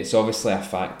Tuesday. It's obviously a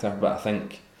factor, but I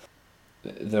think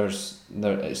it's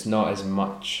not as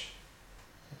much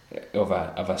of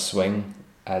a swing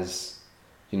as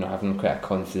having quite a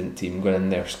confident team going in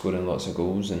there, scoring lots of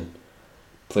goals and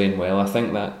playing well. I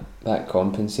think that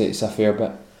compensates a fair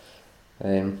bit,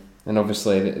 and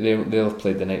obviously they'll have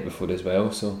played the night before as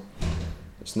well, so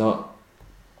it's not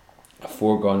a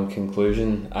foregone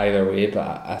conclusion either way.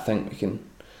 But I think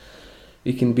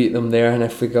we can beat them there, and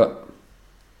if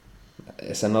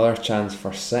it's another chance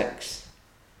for 6,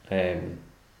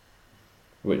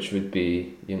 which would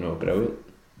be brilliant.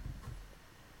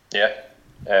 Yeah.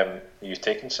 Are you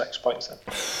taking 6 points then?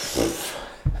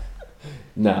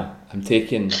 Nah, I'm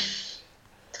taking.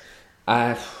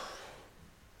 I'd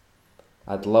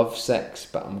love 6,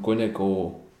 but I'm going to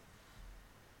go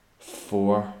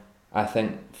 4. I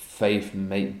think 5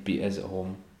 might beat us at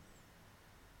home.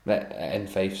 In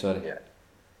 5, sorry. Yeah.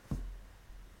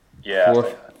 Yeah.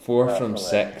 4 from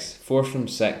 6. 4 from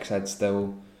 6, I'd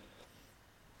still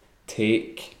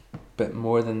take, but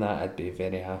more than that, I'd be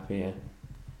very happy. Yeah.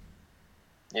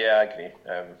 Yeah, I agree.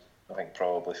 I think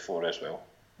probably 4 as well.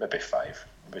 Maybe 5.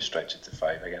 Maybe stretch it to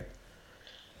 5 again.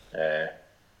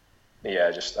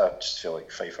 I just feel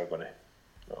like 5 are going to.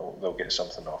 They'll get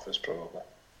something off us probably.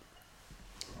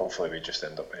 Hopefully, we just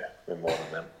end up with more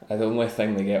than them. The only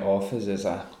thing they get off us is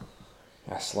a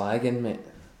slagging, mate.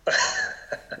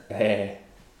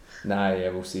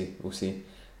 We'll see.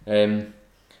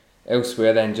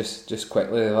 Elsewhere then, just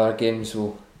quickly, the other games,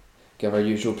 we'll give our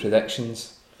usual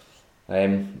predictions.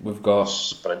 We've got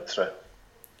sprint through.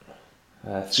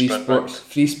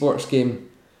 Free sports game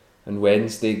on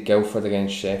Wednesday, Guildford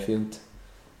against Sheffield.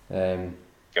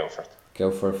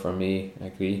 Guildford for me, I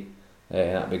agree.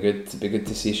 That'd be good. It'd be good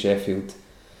to see Sheffield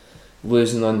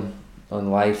losing on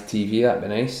live TV. That'd be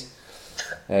nice.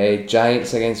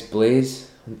 Giants against Blaze.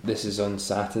 This is on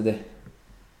Saturday.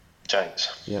 Giants.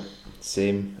 Yep,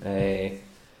 same.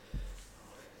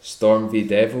 Storm v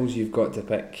Devils. You've got to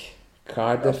pick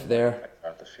Cardiff there.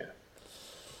 Cardiff,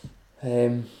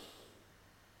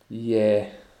 yeah,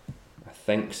 I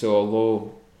think so.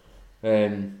 Although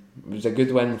it was a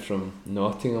good win from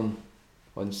Nottingham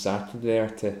on Saturday there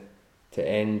to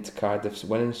end Cardiff's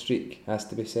winning streak, has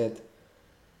to be said.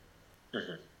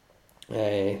 Mm-hmm.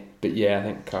 But yeah, I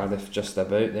think Cardiff just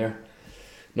about there.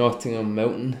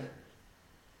 Milton.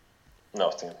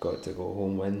 Nottingham. Got to go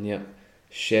home win, yep.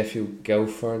 Sheffield,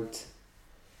 Guildford.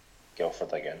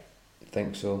 Guildford again.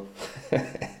 Think so.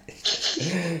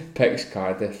 Picks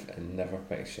Cardiff and never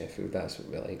picks Sheffield, that's what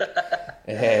we like.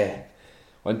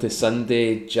 On to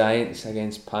Sunday, Giants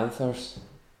against Panthers.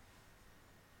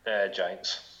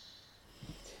 Giants.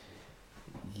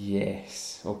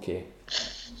 Yes, okay.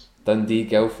 Dundee,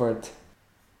 Guildford.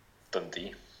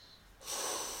 Dundee.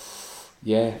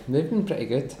 Yeah, they've been pretty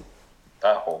good.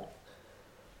 At home.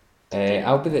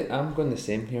 I'm going the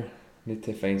same here. Need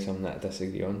to find something that I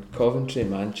disagree on. Coventry,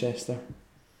 Manchester.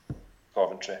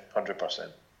 Coventry,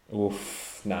 100%.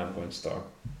 Oof, I'm going Storm.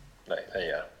 Right,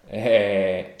 yeah.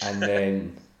 And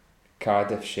then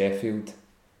Cardiff, Sheffield.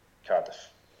 Cardiff.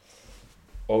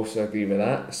 Also agree with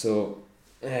that. So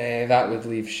that would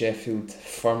leave Sheffield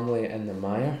firmly in the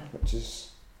mire, which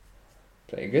is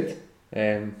pretty good.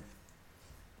 In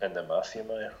the Matthew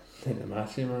mire. In the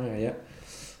Matthew mire,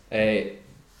 yeah.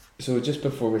 So just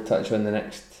before we touch on the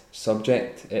next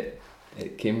subject, it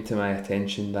came to my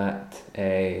attention that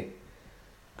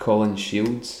Colin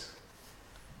Shields,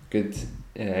 good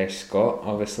Scot,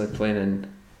 obviously playing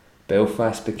in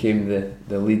Belfast, became the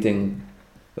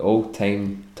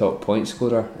all-time top point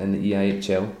scorer in the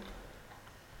EIHL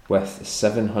with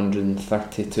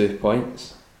 732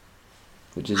 points.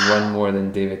 which is one more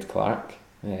than David Clark,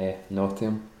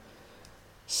 Nottingham.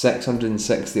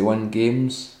 661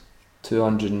 games,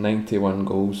 291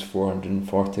 goals,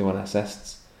 441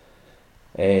 assists.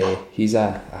 He's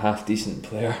a half decent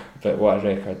player, but what a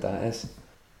record that is.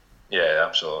 Yeah,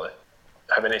 absolutely.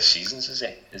 How many seasons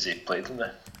has he played in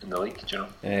the league, do you know?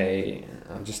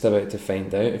 I'm just about to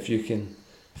find out, if you can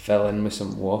fill in with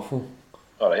some waffle.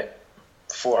 Alright.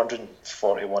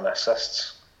 441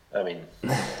 assists. I mean,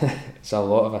 it's a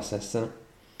lot of assists, isn't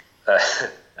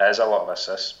it? It is a lot of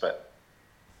assists, but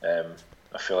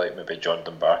I feel like maybe John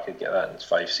Dunbar could get that in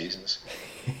 5 seasons.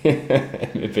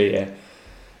 Maybe, yeah.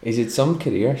 He's had some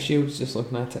career shields, just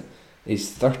looking at it.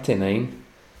 He's 39.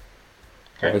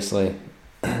 Okay. Obviously,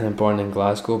 born in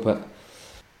Glasgow, but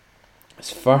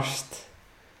his first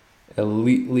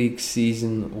Elite League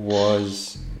season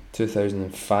was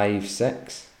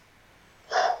 2005-06.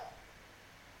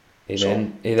 He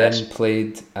then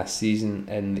played a season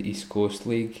in the East Coast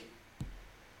League.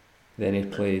 Then he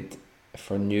played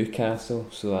for Newcastle,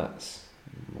 so that's,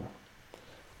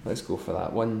 let's go for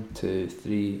that. 1, 2,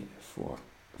 3, 4,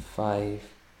 5,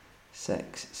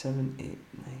 6, 7, 8, 9.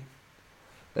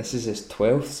 This is his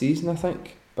 12th season, I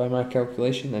think, by my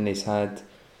calculation, and he's had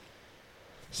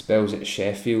spells at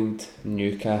Sheffield,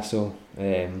 Newcastle,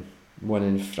 one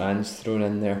in France thrown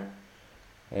in there,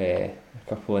 a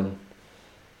couple in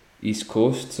East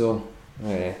Coast, so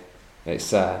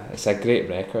it's a great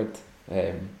record,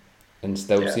 and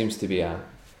still seems to be a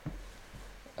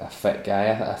fit guy.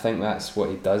 I think that's what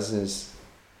he does, is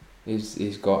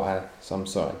he's got some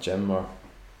sort of gym or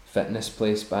fitness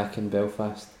place back in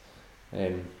Belfast,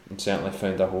 and certainly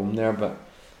found a home there. But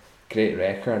great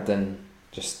record, and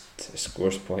just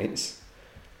scores points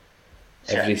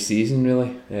every season,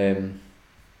 really.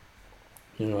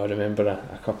 I remember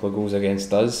a couple of goals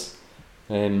against us,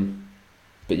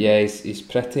 but yeah, he's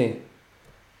pretty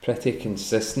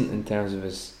consistent in terms of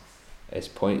his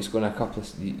points. Going a couple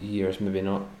of years, maybe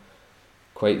not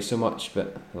quite so much,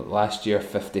 but last year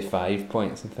 55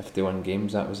 points in 51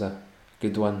 games, that was a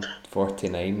good one.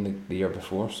 49 the year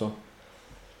before, so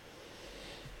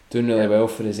doing really well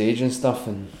for his age and stuff,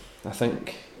 and I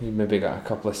think he maybe got a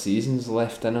couple of seasons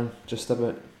left in him, just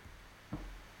about.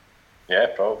 Yeah,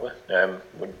 probably.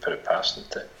 Wouldn't put it past him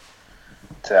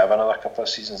to have another couple of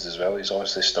seasons as well. He's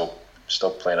obviously still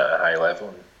playing at a high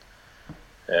level,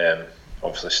 and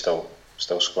obviously still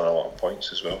scoring a lot of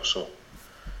points as well. So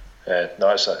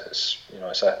it's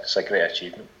a great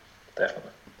achievement,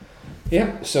 definitely.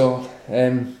 Yeah. So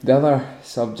the other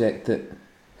subject that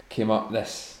came up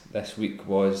this week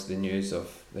was the news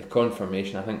of the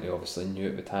confirmation. I think we obviously knew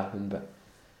it would happen, but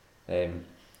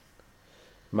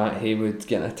Matt Haywood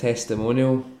getting a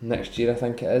testimonial next year, I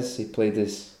think it is. He played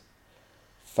his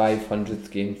 500th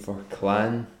game for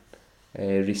Clan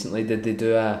recently. Did they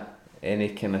do any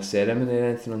kind of ceremony or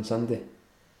anything on Sunday?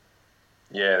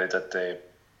 Yeah, they did. They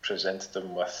presented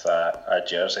them with a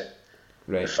jersey,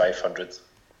 right, with 500,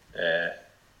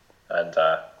 and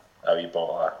a wee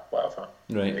bottle of whatever,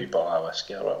 right, a wee bottle of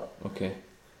whiskey or whatever. Okay.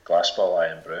 Glass bottle of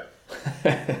Iron Brew.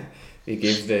 He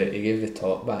gave the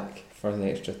top back for the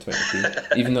extra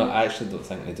 20p. Even though I actually don't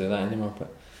think they do that anymore, but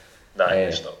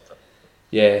he stopped it.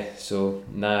 Yeah, so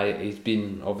he's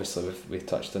been, obviously we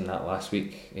touched on that last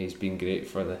week. He's been great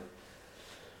for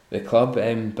the club,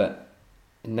 but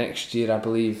next year I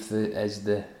believe is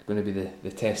going to be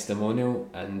the testimonial,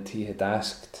 and he had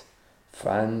asked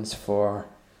fans for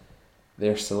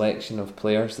their selection of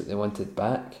players that they wanted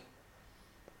back.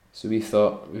 So we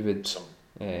thought we would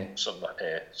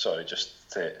sorry,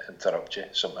 just to interrupt you,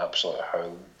 some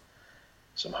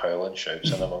howling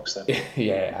shouts in amongst them.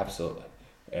 Yeah, absolutely.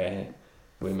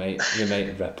 We might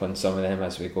rip on some of them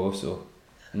as we go, so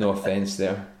no offence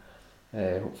there.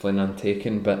 Hopefully none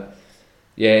taken, but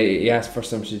yeah, he asked for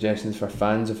some suggestions for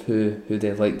fans of who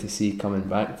they'd like to see coming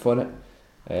back for it.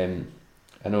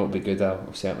 I know it'll be good.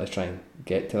 I'll certainly try and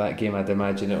get to that game. I'd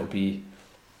imagine it'll be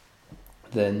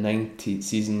the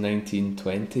season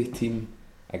 1920 team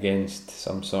against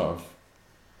some sort of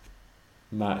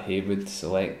Matt Haywood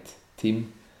select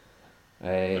team.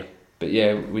 But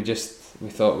yeah, we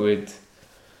thought we'd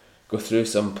go through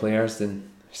some players and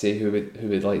say who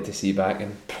we'd like to see back,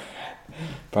 and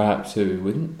perhaps who we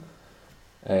wouldn't.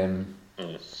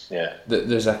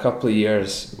 There's a couple of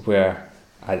years where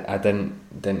I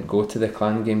didn't go to the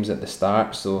Clan games at the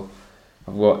start, so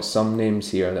I've got some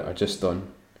names here that are just on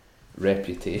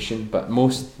reputation, but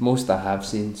most I have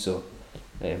seen, so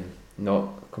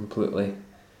not completely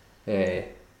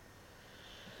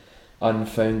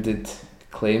unfounded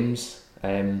claims.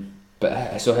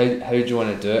 But so how do you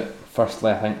want to do it?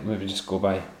 Firstly, I think maybe just go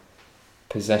by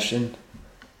position.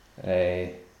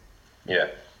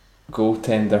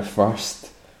 Goaltender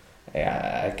first.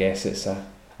 I guess it's a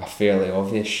fairly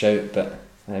obvious shout, but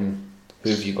who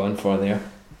have you gone for there?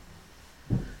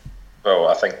 Well,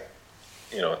 I think,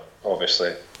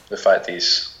 obviously the fact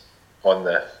he's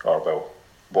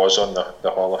was on the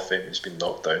Hall of Fame, he's been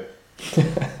knocked down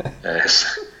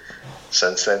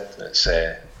since then. It's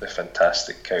the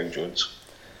fantastic Kyle Jones.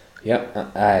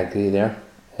 Yep, I agree there.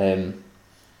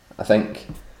 I think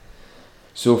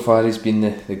so far he's been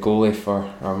the goalie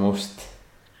for our most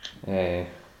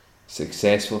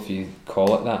successful, if you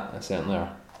call it that. Certainly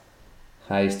our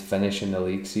highest finish in the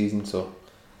league season. So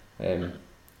then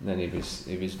he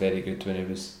was very good when he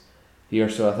was here.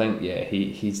 So I think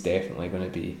he's definitely going to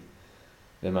be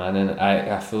the man, and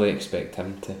I fully expect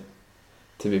him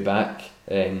to be back.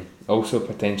 Also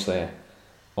potentially an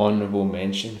honourable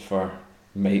mention for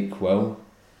Mike Will.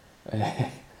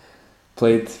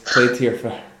 Played for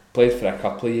a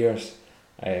couple of years.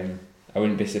 I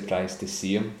wouldn't be surprised to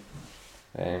see him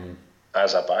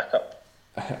as a backup.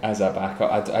 I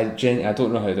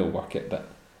don't know how they'll work it, but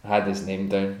I had his name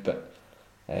down. But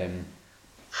I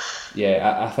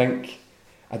think,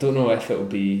 I don't know if it'll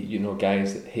be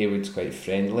guys that Haywood's quite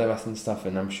friendly with and stuff,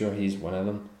 and I'm sure he's one of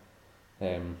them.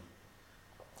 I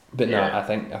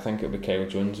think it'll be Kyle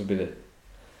Jones will be the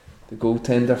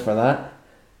goaltender for that.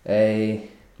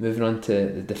 Moving on to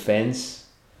the defence.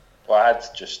 Well, I had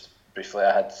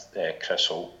Chris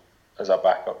Holt as a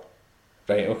backup.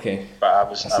 Right, okay. But I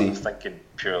was thinking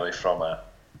purely from a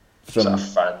sort of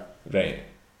fan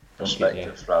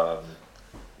perspective, rather than...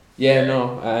 Yeah,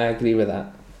 no, I agree with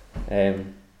that.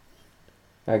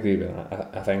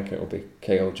 I think it'll be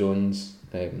Kyle Jones,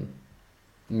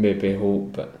 maybe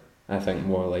Holt, but I think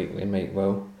more likely Mike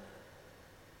Will.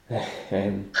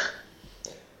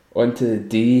 On to the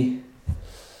D.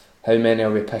 How many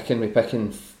are we picking? We're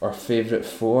picking our favourite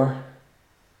four.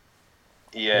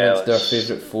 Yeah, let's do our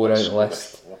favourite four out of the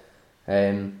list.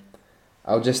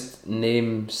 I'll just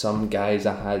name some guys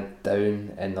I had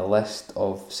down in the list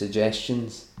of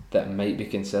suggestions that might be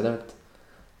considered.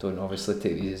 Don't obviously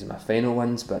take these as my final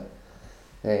ones, but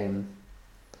you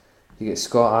get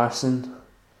Scott Arson,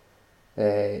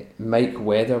 Mike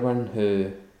Wedderburn,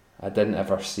 who I didn't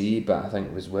ever see but I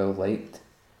think was well liked.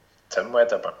 Tim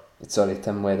Wedderburn. Sorry,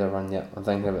 Tim Wedderburn, yeah. I'm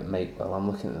thinking about Mike Will. I'm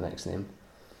looking at the next name.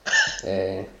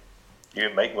 You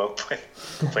and Mike Will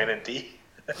playing in D?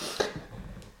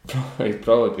 He'd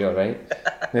probably be alright.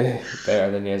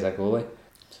 Better than he is a goalie.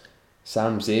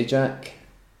 Sam Zajac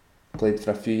played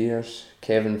for a few years.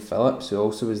 Kevin Phillips, who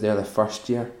also was there the first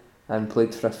year and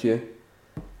played for a few.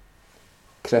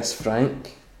 Chris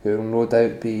Frank, who will no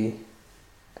doubt be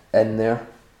in there,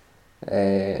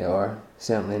 or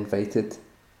certainly invited.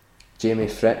 Jamie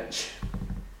Fritsch.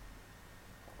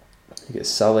 You get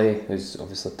Sully, who's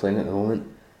obviously playing at the moment.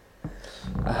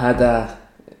 I had a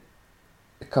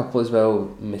couple as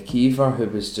well. McKeever, who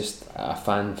was just a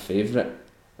fan favourite.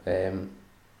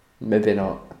 Maybe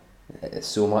not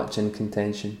so much in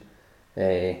contention,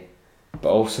 but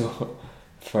also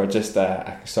for just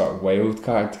a sort of wild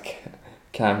card,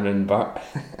 Cameron Burt.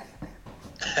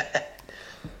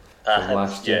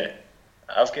 Last year.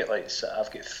 I've got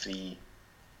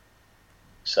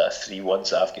three ones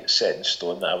that I've got set in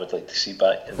stone that I would like to see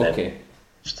back, and then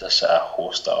just a sort of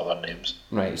host of other names.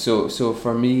 Right, so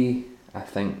for me, I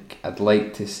think I'd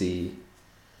like to see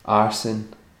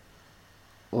Arson.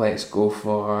 Let's go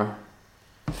for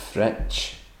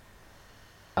Fritsch,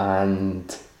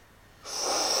 and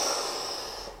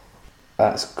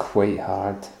that's quite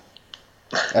hard.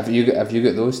 Have you got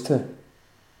those two?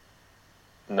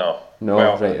 No.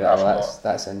 Well, right.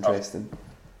 That's interesting.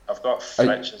 I've got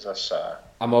Fritsch as a sort of...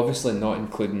 I'm obviously not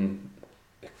including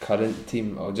the current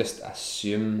team. I'll just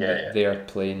assume that they are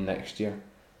playing next year.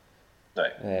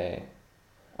 Right.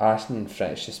 Arson and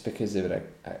Fritsch, just because they were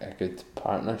a good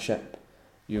partnership.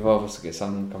 You've obviously got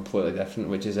something completely different,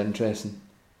 which is interesting.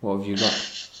 What have you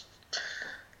got?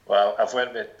 Well, I've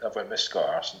went with Scott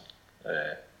Arson.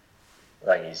 I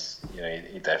think he's,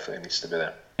 he definitely needs to be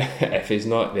there. If he's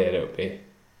not there, it'll be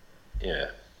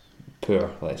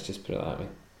poor. Let's just put it that way.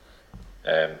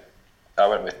 I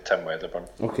went with Tim Wedderburn.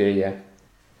 Okay,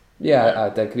 yeah,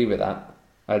 I'd agree with that.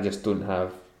 I just don't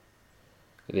have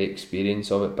the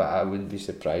experience of it, but I wouldn't be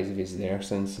surprised if he's there,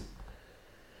 since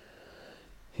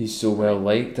he's so well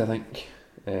liked, I think.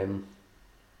 I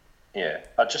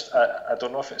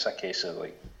don't know if it's a case of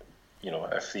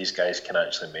if these guys can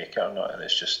actually make it or not, and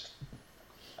it's just,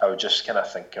 I would just kind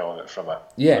of think of it from a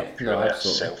purely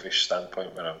selfish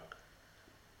standpoint, where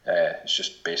it's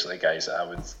just basically guys that I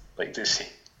would like to see,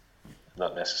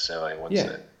 not necessarily ones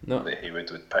that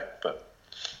Haywood would pick. But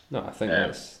no, I think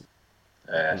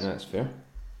That's fair.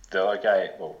 The other guy,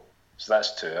 so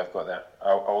that's two I've got there.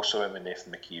 I also am with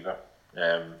Nathan McKeever.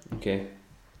 Okay.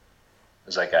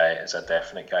 Is a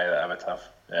definite guy that I would have.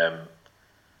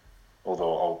 Although,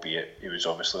 albeit he was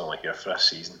obviously only here for a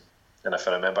season, and if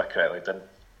I remember correctly,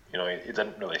 he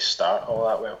didn't really start all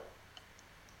that well.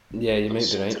 Yeah, you might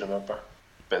be right. To remember,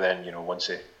 but then once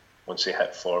he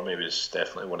hit form, he was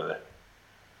definitely one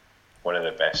of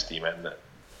the best D-men that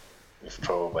we've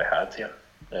probably had here.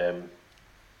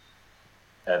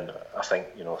 And I think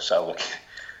sort of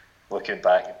looking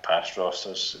back at past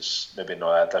rosters, it's maybe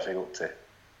not that difficult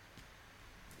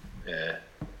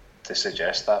to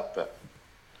suggest that, but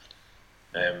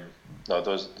no,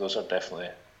 those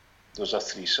are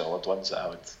three solid ones that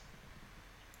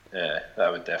I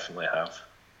would definitely have.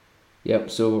 Yep.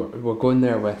 So we're going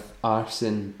there with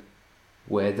Arson,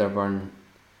 Wedderburn,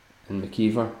 and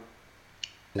McKeever.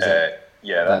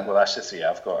 That's the three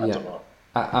I've got. I don't know.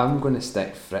 I'm going to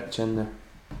stick Fritsch in there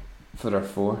for our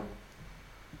four.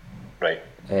 Right.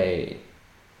 I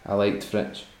liked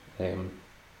Fritsch.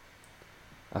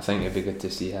 I think it'd be good to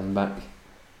see him back.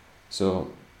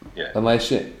 So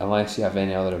unless you have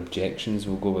any other objections,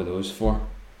 we'll go with those four.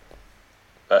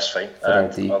 That's fine.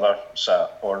 Other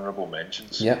honourable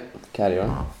mentions. Yep, carry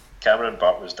on. Cameron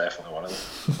Burt was definitely one of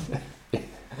them.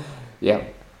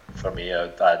 Yep. For me, I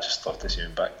just love to see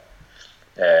him back.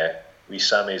 We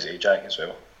Sammy Zajac as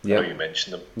well. Yep. I know you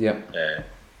mentioned him. Yep.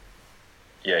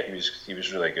 He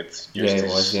was really good.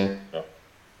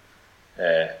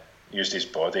 Used his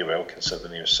body well,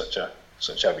 considering he was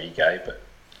such a wee guy, but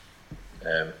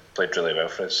played really well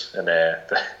for us. And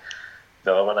the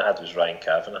other one I had was Ryan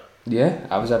Kavanagh. Yeah,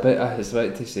 I was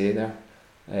about to say there.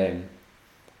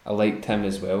 I liked him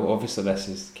as well. Obviously, this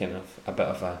is kind of a bit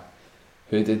of a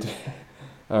hooded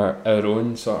our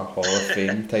own sort of Hall of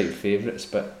Fame type favourites,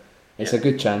 but it's a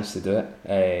good chance to do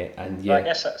it. And I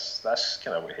guess that's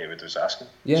kind of what Haywood was asking.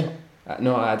 Yeah, so.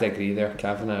 No, I'd agree there.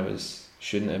 Kavanagh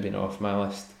shouldn't have been off my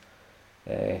list.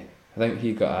 I think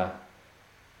he got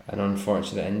an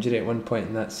unfortunate injury at one point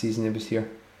in that season he was here.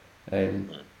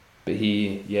 But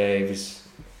he was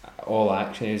all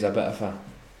action. He was a bit of a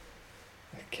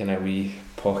kind of wee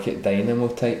pocket dynamo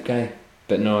type guy,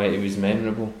 but no, he was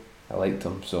memorable. I liked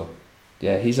him, so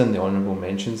yeah, he's on the honourable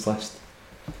mentions list.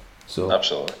 So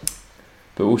absolutely.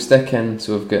 But we'll stick in.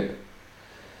 So we've got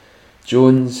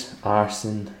Jones,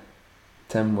 Arson,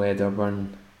 Tim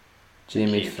Wedderburn,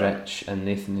 Jamie Fritsch, and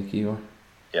Nathan McKeever.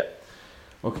 Yep.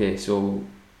 Okay, so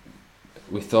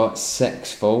we thought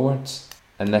 6 forwards,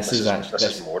 and this is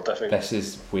more difficult. This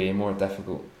is way more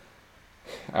difficult.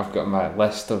 I've got my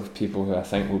list of people who I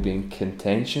think will be in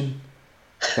contention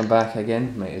to come back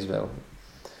again. Might as well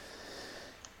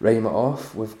rhyme it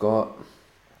off. We've got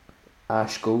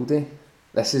Ash Goldie.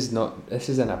 This is in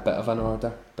a bit of an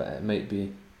order, but it might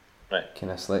be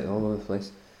kind of slightly all over the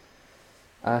place.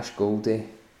 Ash Goldie,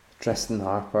 Tristan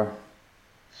Harper,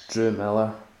 Drew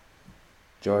Miller,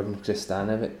 Jordan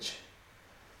Kristanovic,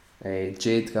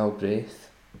 Jade Galbraith,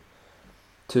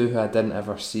 two who I didn't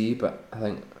ever see but I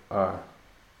think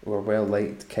were well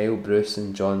liked, Kyle Bruce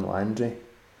and John Landry.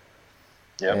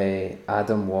 Yep.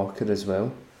 Adam Walker as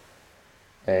well.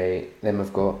 Then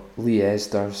we've got Lee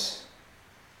Esders,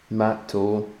 Matt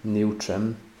Toll, Neil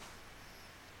Trim,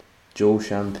 Joe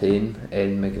Champagne,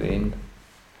 Ed McGrain,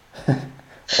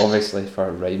 obviously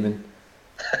for rhyming.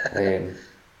 We've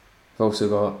also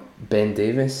got Ben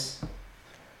Davis,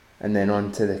 and then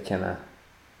on to the kind of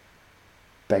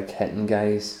big hitting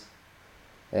guys.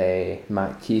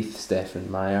 Matt Keith, Stephen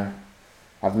Meyer.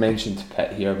 I've mentioned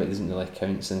Pitt here, but it doesn't really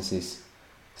count since he's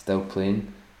still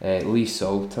playing. Lee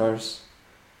Salters,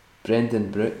 Brendan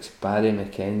Brooks, Barry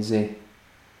McKenzie,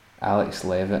 Alex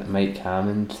Levitt, Mike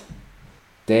Hammond.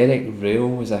 Derek Rale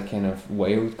was a kind of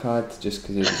wild card just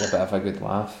because he was a bit of a good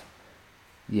laugh.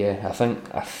 Yeah, I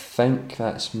think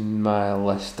that's my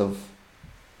list of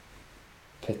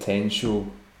potential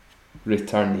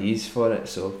returnees for it,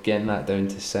 so getting that down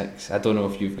to 6. I don't know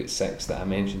if you've got 6 that I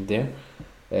mentioned there,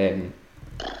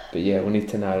 but yeah, we'll need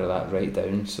to narrow that right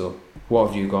down. So what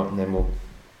have you got, and then we'll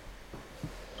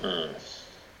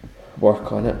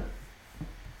work on it.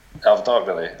 I've not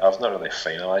really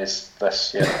finalised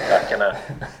this yet. That kind of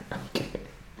okay.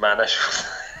 my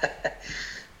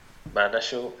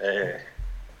initial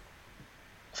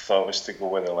thought was to go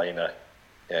with the line of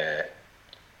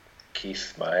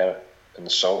Keith, Meyer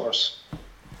and Salters.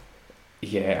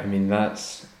 Yeah, I mean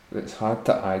it's hard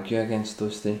to argue against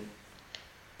those three.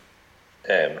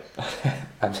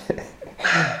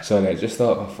 Sorry, I just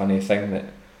thought of a funny thing that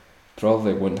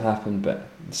probably wouldn't happen, but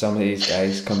some of these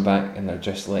guys come back and they're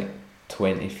just like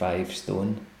 25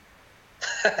 stone.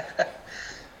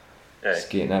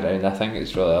 skating around. I think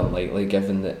it's really unlikely,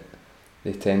 given that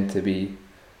they tend to be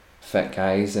fit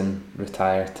guys and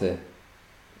retire to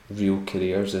real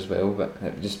careers as well. But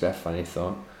it would just be a funny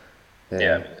thought. I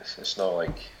mean, it's not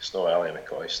like it's no Ali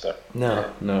McCoyster.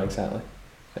 No, exactly.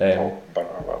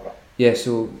 Whatever. Yeah,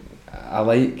 so I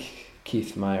like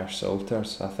Keith Meyer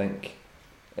Salters. I think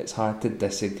it's hard to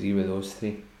disagree with those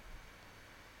three.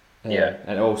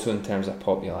 And also in terms of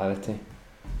popularity.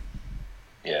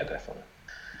 Yeah, definitely.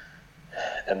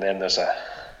 And then there's a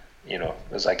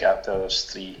gap there. There's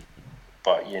three,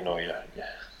 but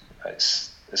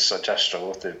it's such a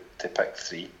struggle to pick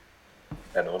three,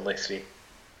 and only three.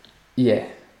 Yeah.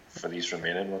 For these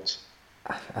remaining ones.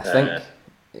 I think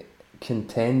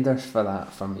contenders for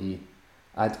that for me,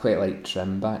 I'd quite like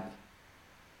Trim back.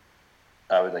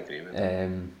 I would agree with that.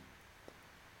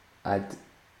 I'd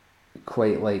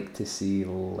quite like to see.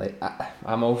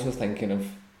 I'm also thinking of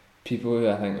people who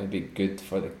I think would be good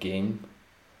for the game,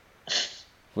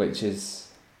 which is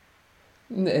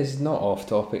not off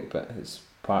topic, but it's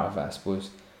part of it, I suppose.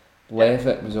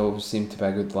 Levitt was always seemed to be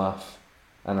a good laugh,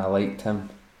 and I liked him.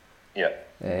 Yeah.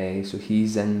 So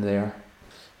he's in there.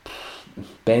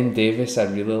 Ben Davis I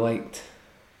really liked.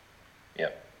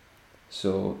 Yeah.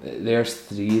 So there's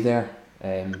three there.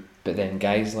 But then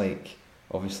guys like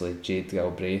obviously Jade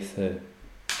Galbraith, who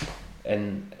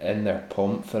in their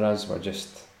pomp for us were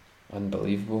just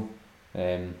unbelievable.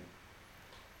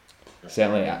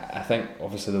 Certainly I think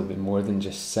obviously there'll be more than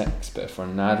just six, but if we're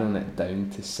narrowing it down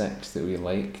to six that we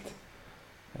liked,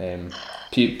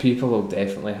 people will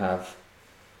definitely have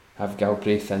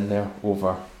Galbraith in there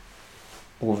over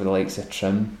the likes of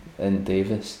Trim and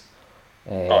Davis.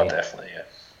 Definitely, yeah.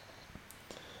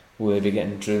 Will they be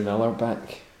getting Drew Miller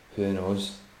back? Who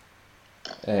knows?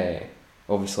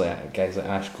 Obviously guys like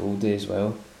Ash Goldie as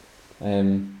well.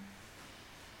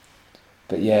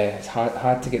 But yeah, it's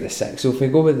hard to get the six. So if we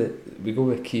go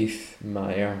with Keith,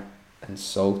 Meyer and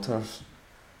Salters,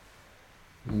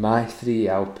 my three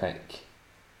I'll pick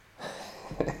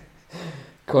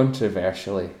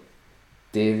controversially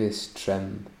Davis,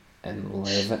 Trim and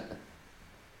Levitt.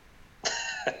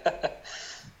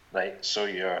 Right, so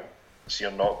you're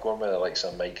not going with the likes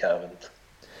of Mike Hammond?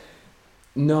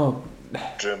 No.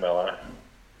 Drew Miller?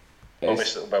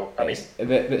 Obviously, well, I mean...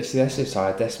 But see, this is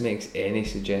hard. This makes any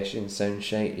suggestion sound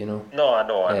shite, you know? No, I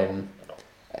know.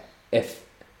 If...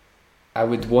 I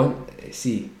would want...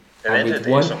 See, I would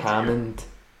want Hammond...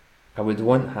 I would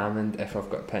want Hammond if I've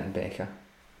got Pitt and Becca.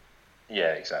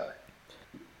 Yeah, exactly.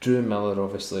 Drew Miller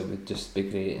obviously would just be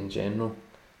great in general.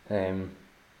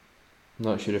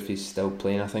 Not sure if he's still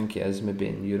playing. I think he is, maybe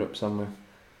in Europe somewhere.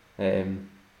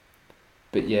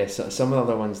 But yeah, so some of the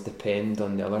other ones depend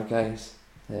on the other guys.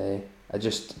 I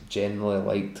just generally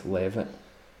liked Levitt,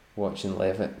 watching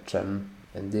Levitt, Trim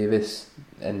and Davis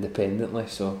independently.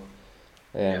 So,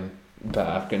 but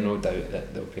I've got no doubt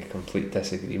that there'll be complete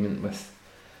disagreement with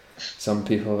some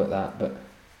people about that. But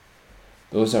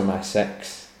those are my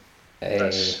six.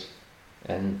 And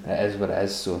it is what it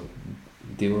is, so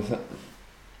deal with it.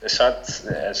 It's hard.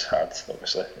 It is hard.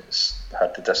 Obviously, it's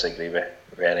hard to disagree with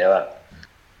any of that.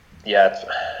 Yeah,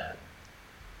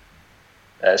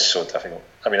 it is so difficult.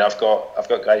 I mean, I've got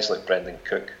guys like Brendan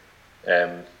Cook,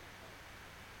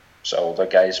 so older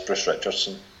guys, Bruce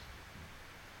Richardson.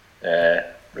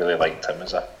 Really liked him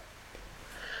as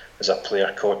a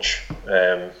player coach.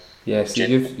 Yeah, so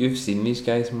you've seen these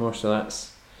guys more, so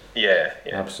that's yeah.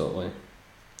 Absolutely,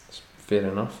 it's fair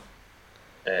enough.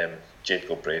 Jade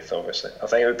Galbraith, obviously. I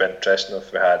think it would be interesting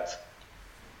if we had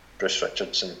Bruce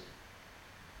Richardson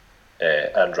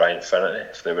and Ryan Finnerty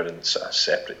if they were in sort of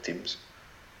separate teams.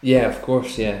 Yeah, of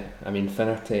course, yeah. I mean,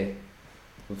 Finnerty,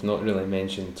 we've not really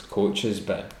mentioned coaches,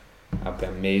 but I'd be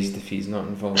amazed if he's not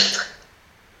involved.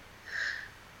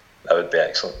 That would be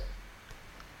excellent.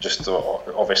 Just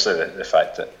obviously the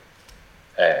fact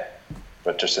that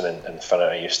Richardson and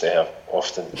Finnerty used to have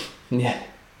often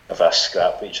have a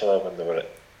scrap with each other when they were at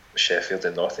Sheffield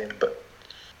and Nottingham, but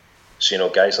so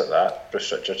guys like that,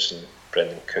 Bruce Richardson,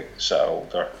 Brendan Cook,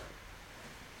 sort of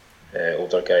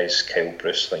older guys, Kyle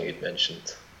Bruce, like you'd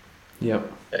mentioned. Yeah.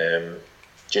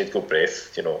 Jade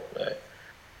Galbraith,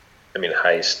 I mean,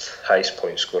 highest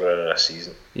point scorer in a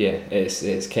season. Yeah,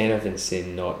 it's kind of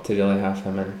insane not to really have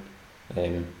him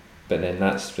in, but then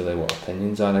that's really what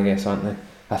opinions are, I guess, aren't they?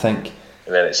 I think.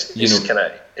 And then it's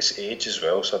it's age as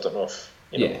well, so I don't know if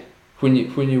yeah. When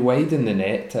you widen the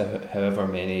net to however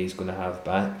many he's going to have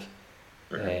back,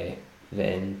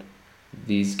 then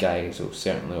these guys will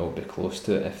certainly all be close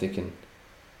to it if they can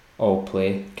all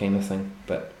play, kind of thing.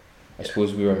 But I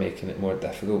suppose we were making it more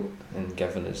difficult and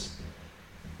giving us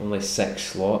only 6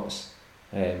 slots.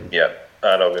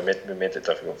 I know we made it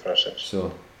difficult for ourselves.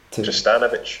 So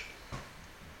Kristanovic,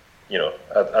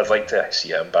 I'd like to see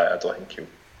him back. I don't think he'll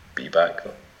be back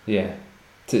though. Yeah.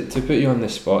 To put you on the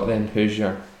spot then, who's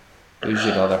your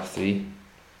other three?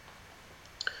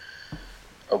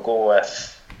 I'll go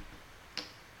with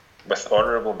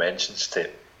honourable mentions to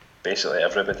basically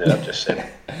everybody I've just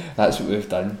said. That's what we've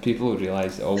done. People will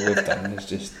realise that all we've done is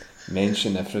just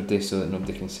mention everybody so that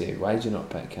nobody can say, why did you not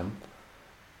pick him?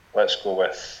 Let's go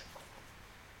with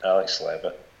Alex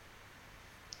Levitt.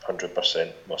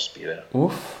 100% must be there.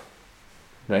 Oof.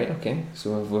 Right, okay.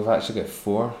 So we've actually got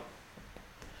 4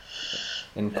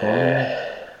 in common.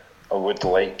 I would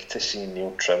like to see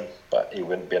Neil Trim, but he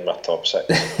wouldn't be in my top 6.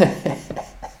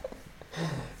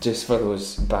 Just for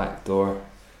those backdoor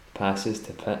passes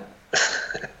to Pitt.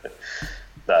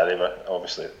 Nah, they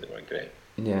were great.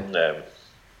 Yeah.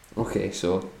 Okay,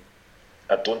 so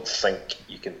I don't think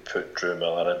you can put Drew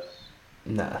Miller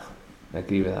in. Nah, I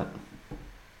agree with that.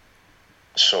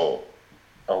 So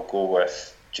I'll go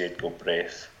with Jade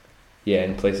Galbraith. Yeah,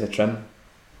 in place of Trim.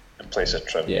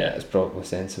 Yeah, it's probably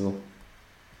sensible.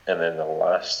 And then the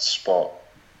last spot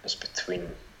is between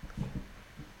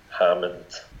Hammond,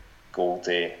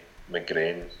 Goldie,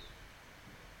 McGrain,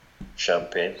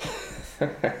 Champagne.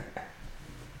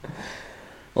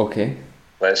 Okay.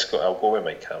 Let's go. I'll go with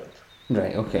Mike Hammond.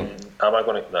 Right, okay. Am I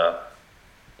going to... Nah.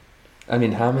 I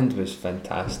mean, Hammond was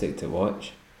fantastic to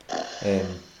watch.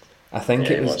 I think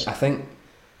I think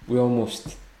we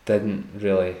almost didn't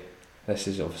really... This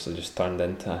is obviously just turned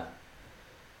into a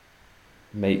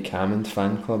Mike Hammond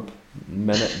fan club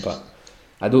minute, but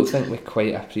I don't think we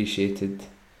quite appreciated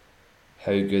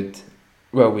how good...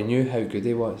 Well, we knew how good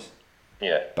he was.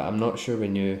 Yeah. But I'm not sure we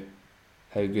knew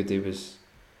how good he was.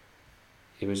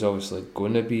 He was obviously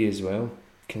going to be as well,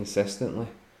 consistently.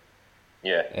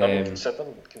 Yeah, I mean,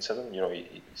 considering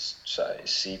his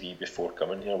CV before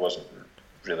coming here wasn't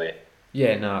really.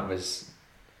 Yeah, no, it was.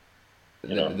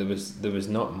 There was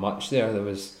not much there. There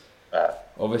was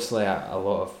obviously a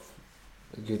lot of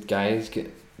good guys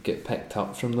get picked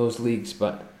up from those leagues,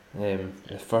 but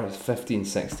the first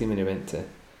 15-16 when he went to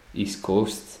East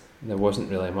Coast, there wasn't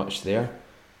really much there.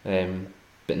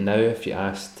 But now, if you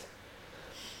asked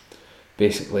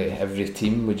basically every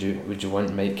team, would you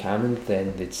want Mike Hammond,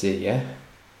 then they'd say yeah.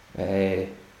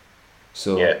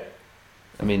 So yeah.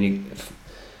 I mean,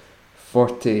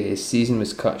 his season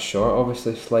was cut short,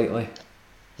 obviously slightly,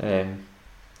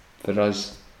 for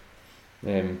us,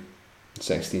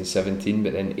 16-17,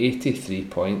 but then 83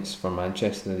 points for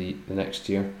Manchester the next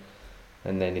year,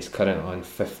 and then he's currently on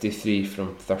 53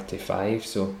 from 35,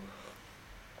 so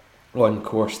on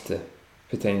course to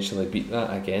potentially beat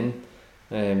that again.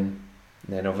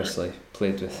 Then obviously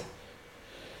played with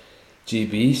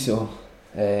GB, so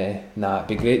it'd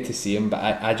be great to see him, but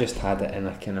I just had it in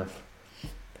a kind of,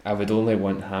 I would only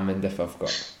want Hammond if I've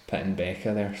got Pitt and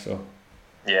Becca there, so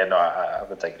yeah, no, I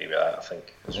would agree with that, I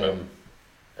think, as well.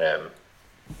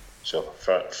 So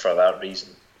for that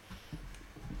reason,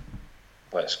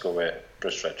 let's go with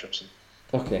Bruce Richardson.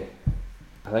 Okay,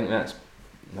 I think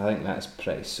that's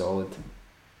pretty solid.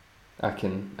 I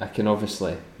can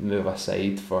obviously move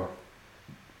aside for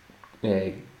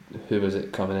who was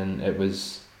it coming in? It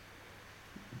was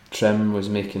Trim was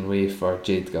making way for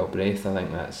Jade Galbraith. I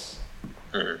think that's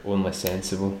only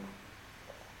sensible.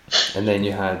 And then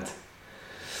you had,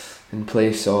 in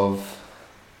place of,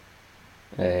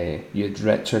 you had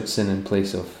Richardson in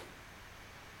place of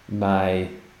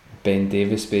Ben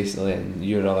Davis basically, and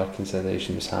your other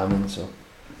consideration was Hammond. So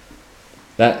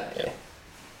that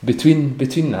between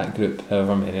that group,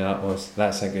 however many that was,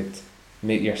 that's a good,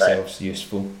 make yourselves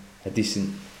useful, a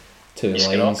decent 2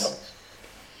 lines.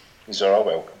 These are all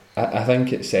welcome. I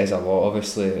think it says a lot,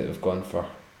 obviously, that we've gone for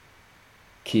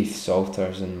Keith,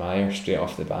 Salters and Meyer straight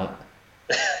off the bat.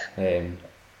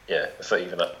 Yeah, without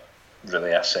even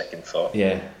a second thought.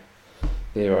 Yeah,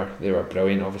 they were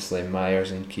brilliant. Obviously, Meyer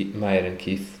and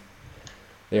Keith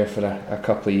there for a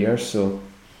couple of years, so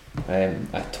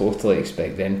I totally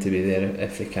expect them to be there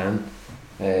if they can.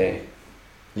 And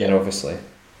obviously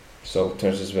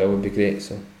Salters as well would be great.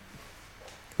 So,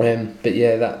 but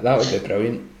yeah, that would be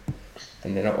brilliant.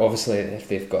 And then obviously if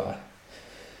they've got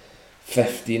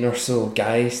 15 or so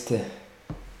guys to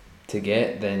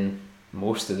get, then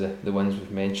most of the ones we've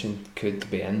mentioned could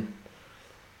be in.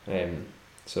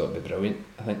 So it'd be brilliant,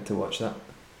 I think, to watch that.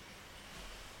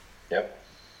 Yep,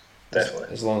 definitely.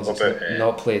 As long as it's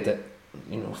not played at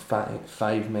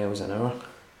 5 miles an hour.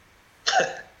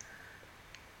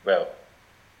 Well,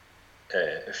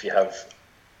 if you have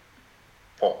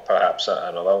perhaps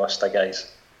another list of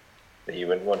guys you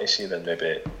wouldn't want to see, then maybe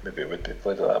it would be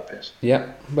played at that pace.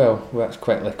 Yeah, well, let's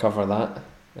quickly cover that.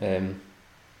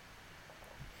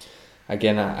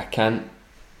 Again, I can't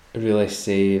really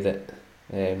say that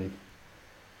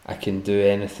I can do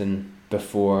anything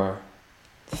before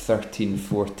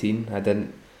 13-14. I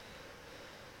didn't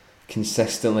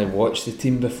consistently watch the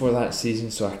team before that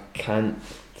season, so I can't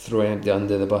throw anybody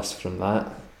under the bus from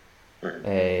that.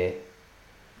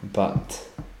 But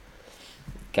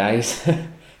guys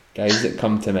that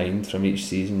come to mind from each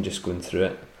season, just going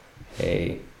through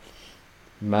it,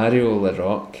 Mario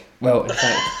Larocque. Well, in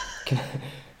fact, can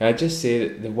I just say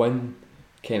that the one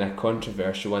kind of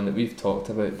controversial one that we've talked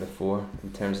about before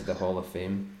in terms of the Hall of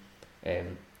Fame,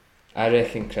 I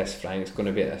reckon Chris Frank's going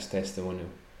to be at this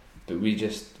testimonial, but we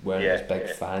just weren't as big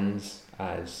fans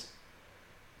as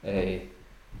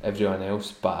everyone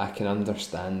else. But I can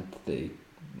understand that he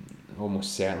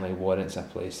almost certainly warrants a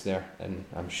place there, and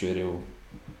I'm sure he'll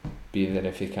be there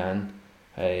if he can.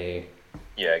 But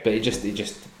he just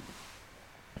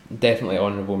definitely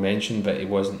honourable mention, but he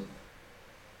wasn't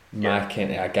my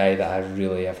kind of a guy that I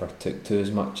really ever took to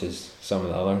as much as some of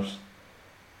the others.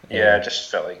 I just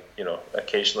felt like,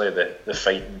 occasionally the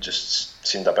fighting just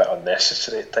seemed a bit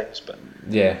unnecessary at times, but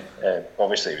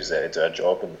obviously he was there to do a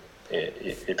job, and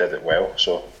he did it well,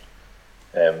 so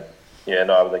I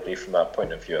would agree from that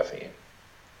point of view. I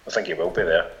think he will be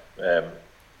there,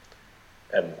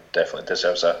 and definitely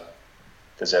deserves a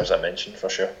mention for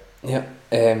sure. Yeah.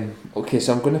 Okay,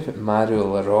 so I'm going to put Mario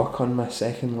Larocque on my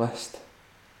second list.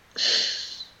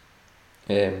 It's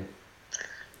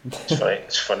funny.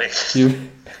 It's funny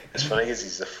because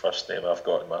he's the first name I've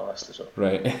got in my list as well.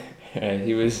 Right.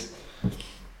 He was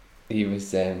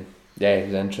interesting.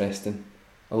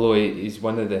 Although he's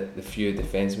one of the few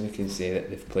defensemen we can say that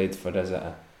they've played for us at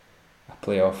a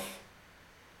playoff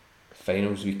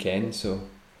finals weekend, so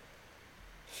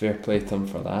fair play to him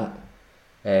for that.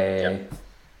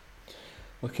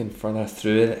 Looking further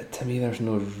through it, to me there's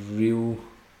no real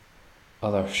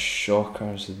other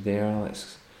shockers there.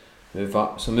 Let's move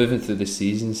up. So moving through the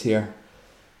seasons here,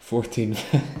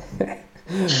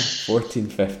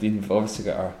 14-15, we've obviously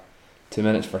got our 2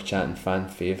 minutes for chatting fan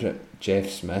favourite, Jeff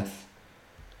Smith.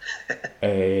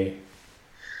 I'd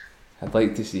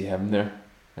like to see him there.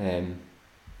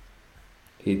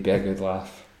 He'd be a good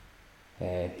laugh.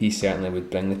 He certainly would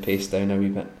bring the pace down a wee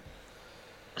bit.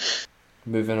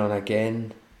 Moving on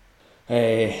again,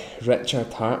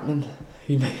 Richard Hartman.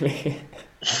 He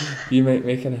might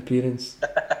make an appearance.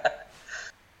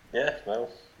 Yeah, well.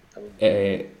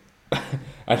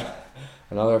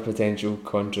 Another potential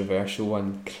controversial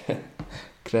one,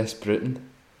 Chris Bruton.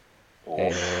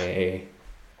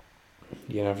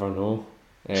 You never know,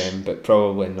 but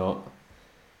probably not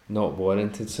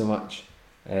warranted so much.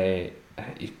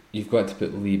 You've got to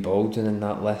put Lee Baldwin in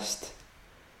that list.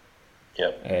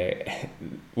 Yep.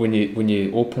 When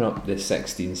you open up the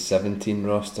 16-17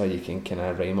 roster, you can kind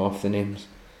of rhyme off the names,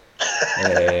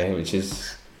 which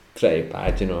is pretty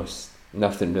bad.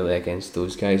 Nothing really against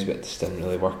those guys, but it just didn't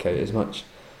really work out as much.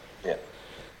 Yeah.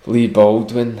 Lee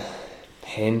Baldwin,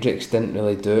 Hendricks didn't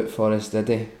really do it for us, did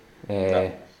he?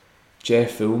 No.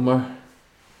 Jeff Ulmer.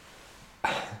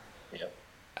 Yep.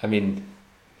 I mean,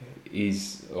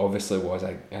 he's obviously was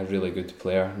a really good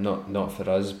player, not for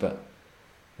us, but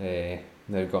now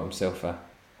got himself a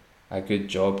good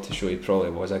job to show he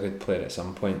probably was a good player at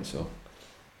some point. So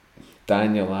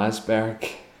Daniel Asberg,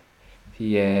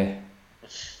 he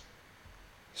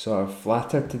sort of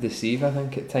flattered to deceive, I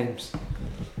think, at times.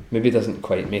 Maybe doesn't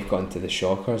quite make onto the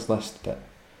shockers list, but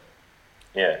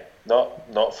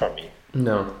not for me.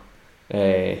 No.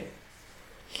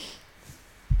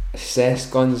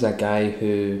 Sescon's a guy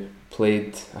who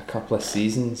played a couple of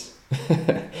seasons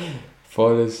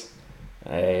for us.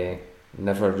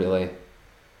 Never really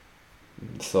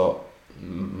thought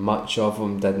much of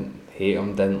him, didn't hate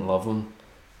him, didn't love him.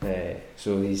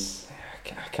 So I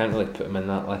can't really put him in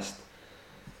that list.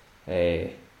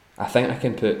 I think I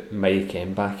can put Mike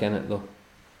Mbach in it though.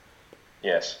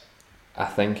 Yes. I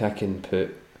think I can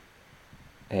put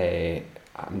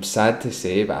I'm sad to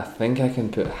say, but I think I can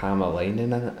put Hamalainen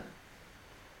in it.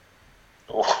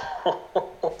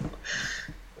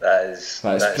 It's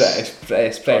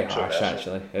pretty harsh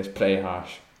actually. It's pretty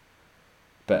harsh.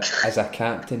 But as a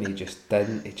captain, he just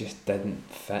didn't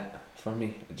fit for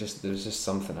me. There was just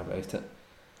something about it.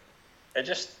 I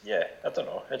don't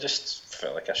know. It just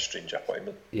felt like a strange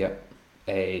appointment. Yep.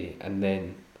 And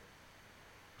then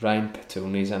Ryan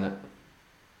Petoni's in it.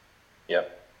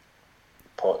 Yep.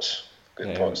 Potts.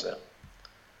 Good Potts there.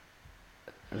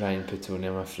 Ryan Petoni,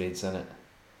 I'm afraid, is in it.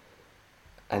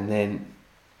 And then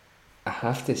I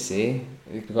have to say,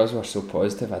 because we're so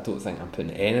positive, I don't think I'm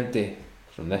putting anybody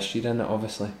from this year in it,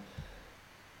 obviously.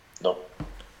 No.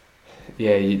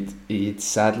 Yeah, you'd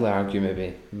sadly argue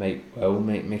maybe Mike Will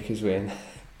might make his way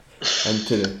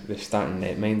into the starting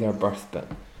netminder berth, but...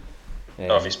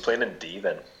 if he's playing in D,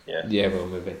 then yeah. Yeah, well,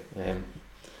 maybe.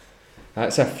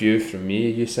 That's a few from me.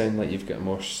 You sound like you've got a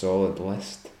more solid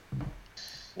list.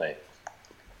 Right.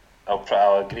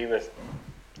 I'll agree with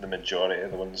the majority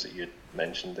of the ones that you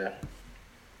mentioned there.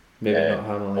 Maybe not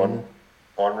Hamilton.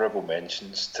 Honourable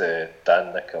mentions to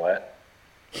Dan Nicolette.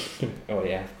 Oh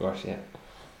yeah, of course, yeah.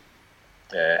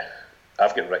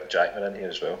 I've got Rick Jackman in here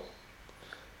as well.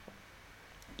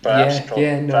 Perhaps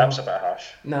a bit harsh.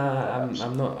 Nah,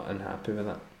 I'm not unhappy with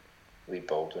that. Lee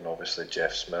Baldwin, obviously,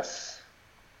 Jeff Smith,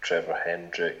 Trevor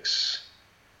Hendricks,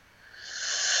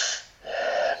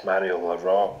 Mario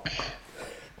LaRocque,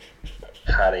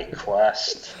 Harry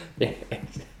Quast. Yes.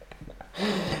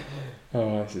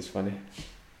 Oh, this is funny.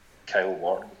 Kyle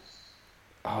Wharton.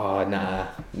 Oh, nah,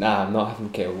 I'm not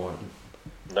having Kyle Wharton.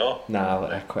 No?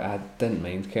 Nah, I didn't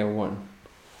mind Kyle Wharton.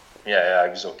 Yeah, I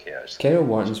was okay actually. Kyle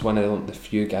Wharton's one of the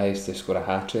few guys to score a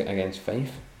hat-trick against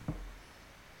Fife.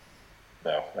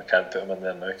 No, I can't put him in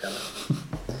there now, can I?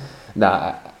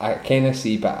 Nah, I kind of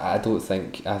see, but I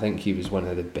think he was one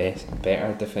of the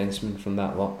better defensemen from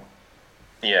that lot.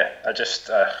 Yeah, I just,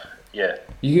 yeah.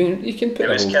 You can put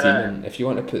the whole team in. If you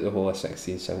want to put the whole of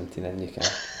 16, 17 in, you can.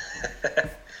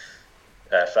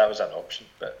 If that was an option,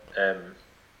 but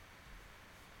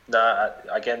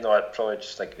again though, I'd probably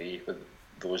just agree with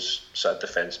those sort of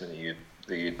defensemen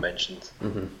that you'd mentioned.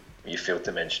 Mm-hmm. You failed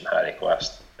to mention Harry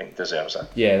Quast. I think deserves it.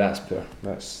 Yeah, that's poor.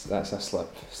 That's a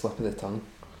slip of the tongue.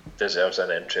 Deserves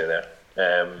an entry there.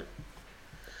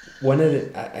 One of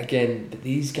the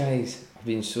these guys have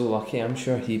been so lucky. I'm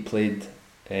sure he played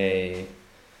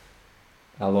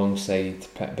alongside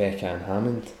Becca and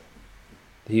Hammond.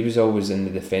 He was always in the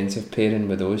defensive pairing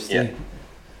with those two. Yeah.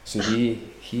 So he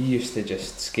used to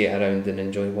just skate around and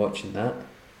enjoy watching that.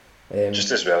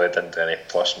 Just as well he didn't do any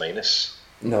plus minus.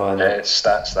 No, I know.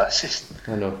 Stats that season.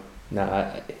 I know.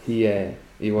 Nah, he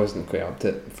wasn't quite up to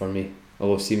it for me.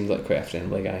 Although seemed like quite a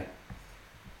friendly guy.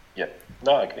 Yeah,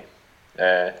 no, I agree.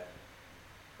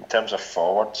 In terms of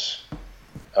forwards,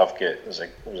 there's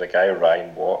a guy,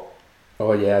 Ryan Watt.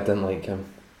 Oh yeah, I didn't like him.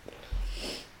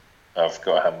 I've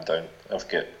got him down. I've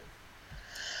got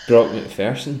Brock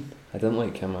McPherson. I didn't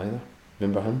like him either.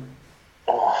 Remember him?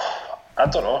 Oh, I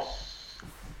don't know.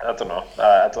 I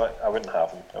wouldn't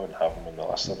have him. I wouldn't have him on the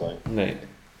list. Right.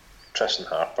 Tristan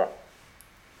Harper.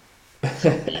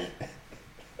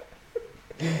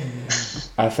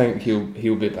 I think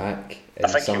he'll be back in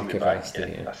some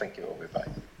capacity. Yeah. I think he will be back.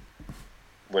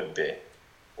 Wouldn't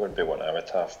be one I would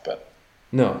have, but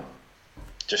no.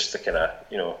 Just the kind of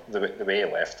the way he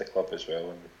left the club as well.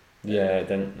 And,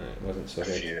 it wasn't so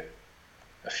good.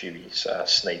 A few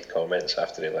snide comments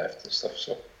after he left and stuff.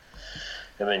 So,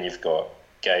 and then you've got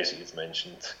guys that you've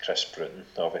mentioned, Chris Bruton,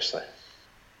 obviously,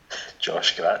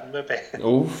 Josh Grattan, maybe.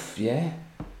 Oh yeah,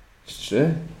 it's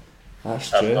true. That's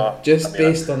true.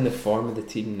 Based on the form of the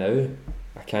team now,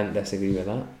 I can't disagree with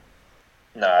that.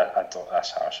 Nah, I don't.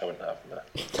 That's harsh. I wouldn't have him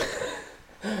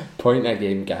there. Point a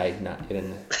game guy. Nah, you're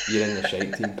in the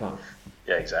shite team, pal.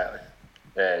 Yeah, exactly.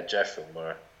 Jeff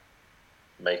Fillmore,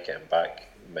 Mike Mbach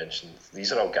mentioned.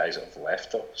 These are all guys that have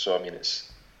left though. So I mean,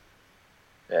 it's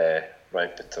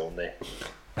Ryan Petulny.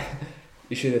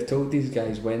 You should have told these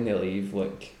guys when they leave.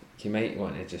 Look, you might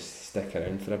want to just stick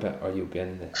around for a bit, or you'll be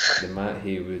in the Matt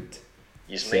Haywood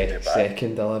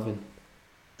second 11.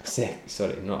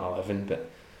 Sorry, not 11, but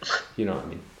you know what I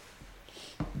mean.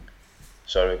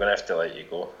 Sorry, we're going to have to let you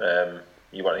go.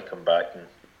 You want to come back in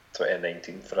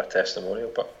 2019 for a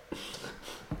testimonial, but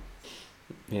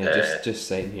yeah, just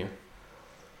sign here.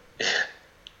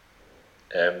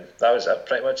 That was it,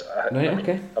 pretty much.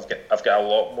 Okay. I've got a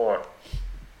lot more.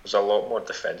 There's a lot more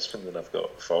defensemen than I've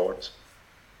got forwards.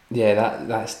 Yeah,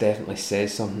 that's definitely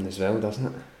says something as well, doesn't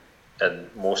it?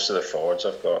 And most of the forwards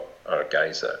I've got are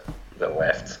guys that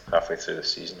left halfway through the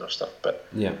season or stuff. But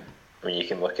yeah, I mean, you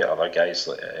can look at other guys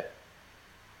like,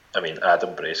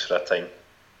 Adam Brace for a time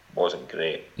wasn't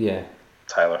great. Yeah.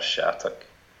 Tyler Shattuck,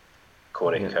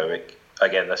 Corey Cowick.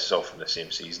 Again, this is all from the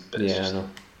same season, but it's just, I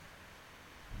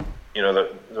know.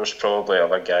 There's probably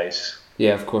other guys.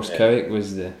 Yeah, of course. Cowick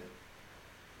was the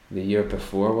year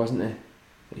before, wasn't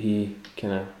he? He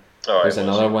kind of was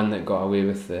another one that got away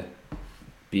with the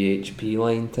BHP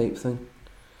line type thing.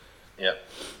 Yeah.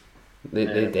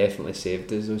 They definitely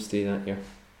saved us, those two, that year.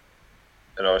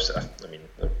 And also, I mean,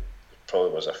 there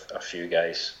probably was a few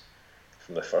guys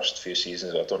from the first few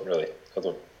seasons. I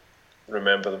don't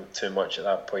remember them too much at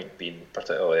that point being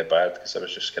particularly bad, because I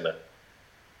was just kind of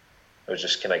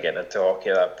getting into hockey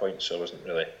at that point, so I wasn't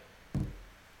really,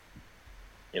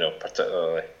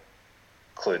 particularly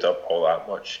clued up all that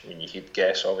much. I mean, you could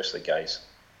guess, obviously, guys.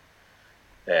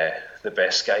 The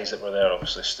best guys that were there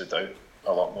obviously stood out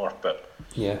a lot more, but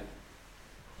yeah,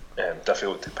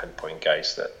 difficult to pinpoint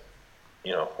guys that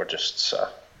were just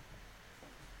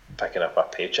picking up a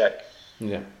paycheck.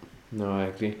 Yeah, no, I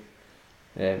agree.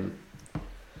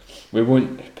 We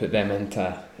won't put them into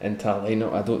a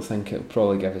lineup. I don't think it'll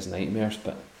probably give us nightmares,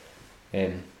 but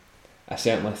I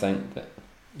certainly think that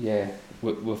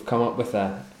we've come up with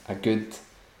a good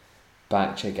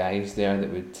batch of guys there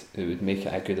that would make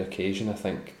it a good occasion. I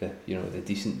think the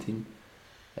decent team.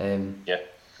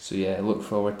 So I look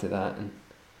forward to that, and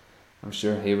I'm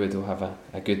sure Haywood will have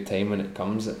a good time when it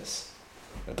comes.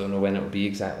 I don't know when it'll be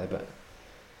exactly, but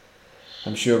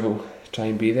I'm sure we'll try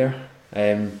and be there.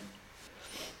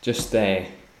 Just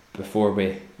before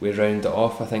we round it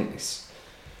off, I think it's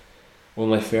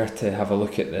only fair to have a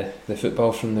look at the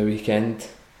football from the weekend.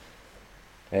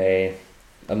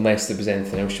 Unless there was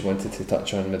anything else you wanted to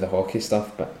touch on with the hockey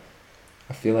stuff, but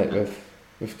I feel like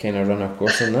we've kind of run our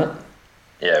course on that.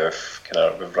 Yeah,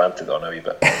 we've ranted on a wee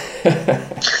bit.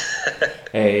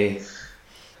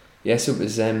 So it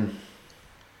was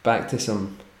back to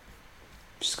some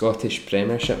Scottish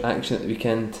Premiership action at the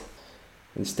weekend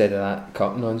instead of that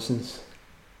cup nonsense.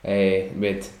 We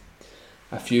had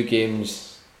a few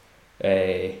games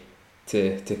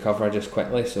to cover just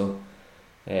quickly. So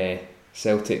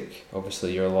Celtic,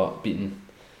 obviously your lot, beating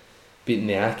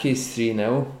the Accies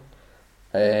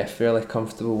 3-0. Fairly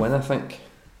comfortable win, I think.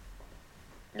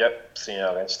 Yep,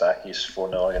 3-0 against Accies,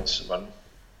 4-0 against St Mirren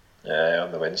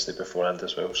on the Wednesday beforehand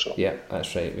as well. So yeah,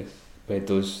 that's right. We had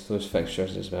those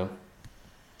fixtures as well.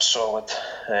 Solid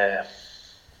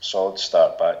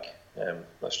start back.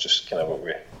 That's just kind of what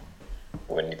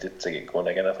we needed to get going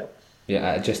again, I think.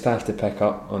 Yeah, I just have to pick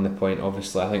up on the point.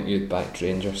 Obviously, I think you'd backed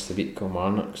Rangers to beat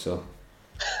Kilmarnock, so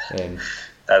there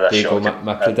you go.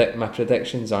 My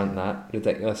predictions aren't that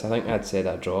ridiculous. I think I'd said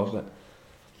a draw, but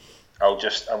I'm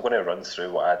going to run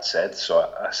through what I'd said. So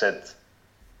I said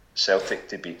Celtic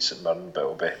to beat St Mirren, but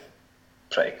it'll be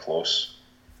pretty close.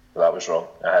 But that was wrong.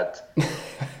 I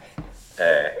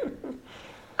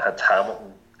had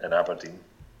Hamilton and Aberdeen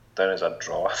down as a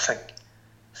draw, I think.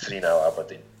 3-0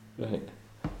 Aberdeen. Right.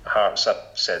 Hearts, I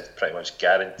said pretty much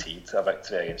guaranteed a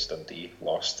victory against Dundee,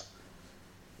 lost.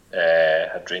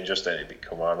 Had Rangers down to beat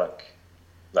Kilmarnock,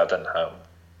 that didn't happen.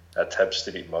 Had Hibs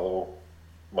to beat Motherwell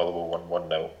won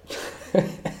 1-0.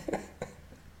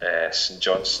 St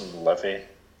Johnstone Livy,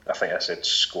 I think I said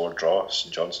score draw.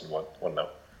 St Johnstone won 1-0.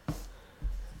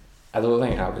 I don't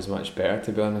think that was much better,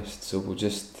 to be honest, so we'll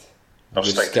just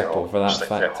skip over that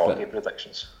fact. Hockey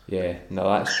predictions. Yeah, no,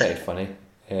 that's pretty funny.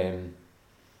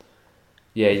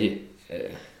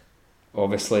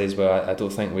 Obviously as well, I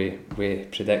don't think we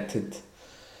predicted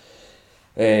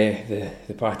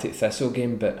the Partick Thistle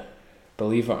game, but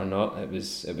believe it or not, it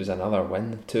was another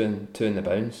win, two in the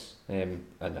bounce, and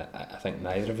I think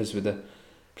neither of us would have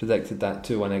predicted that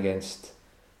 2-1 against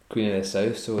Queen of the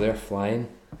South, so they're flying.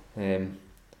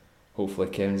 Hopefully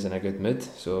Kevin's in a good mood,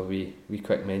 so we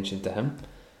quick mention to him.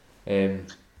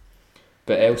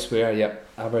 But elsewhere,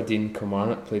 Aberdeen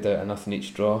Kilmarnock played out a nothing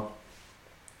each draw.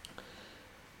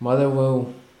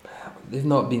 Motherwell, they've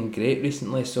not been great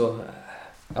recently, so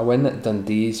a win at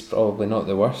Dundee is probably not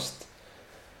the worst.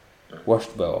 Well,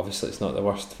 obviously it's not the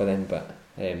worst for them, but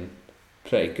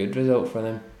pretty good result for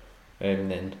them. And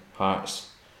then Hearts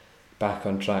back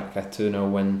on track, a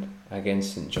 2-0 win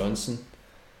against St Johnstone.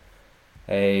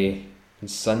 On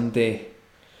Sunday,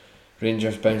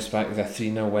 Rangers bounced back with a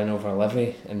 3-0 win over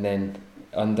Livy, and then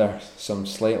under some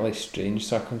slightly strange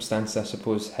circumstances, I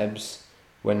suppose, Hibs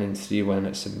winning 3-1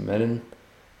 at St Mirren.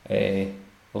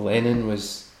 Lennon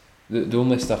was the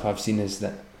only stuff I've seen is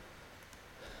that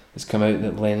it's come out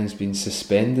that Lennon's been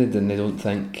suspended, and they don't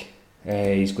think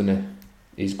he's gonna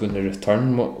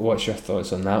return. What's your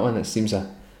thoughts on that one? It seems a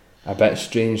bit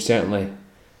strange. Certainly,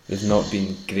 they've not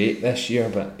been great this year,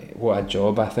 but what a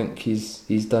job I think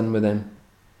he's done with them.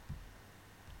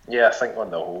 Yeah, I think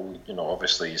on the whole,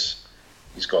 obviously he's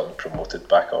gotten promoted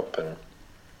back up and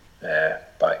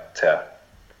back to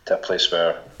a place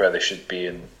where they should be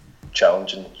in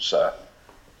challenging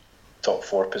top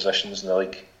 4 positions in the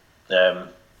league. I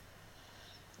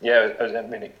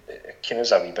mean, it kind of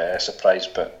is a wee bit of a surprise,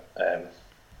 but I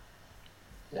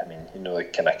mean, the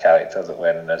kind of character that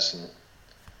Lennon is,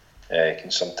 and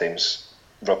can sometimes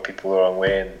rub people the wrong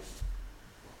way, and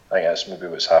I think that's maybe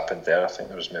what's happened there. I think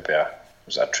there was maybe a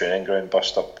training ground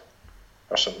bust up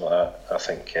or something like that. I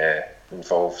think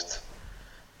involved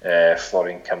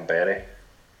Florian Kamberi.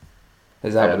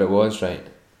 Is that what it was, right?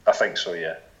 I think so,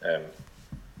 yeah.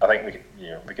 I think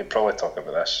we could probably talk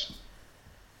about this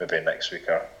maybe next week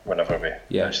or whenever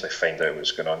we actually find out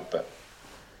what's going on. But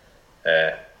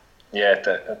I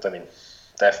mean,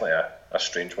 definitely a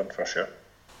strange one for sure.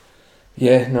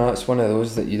 Yeah, no, it's one of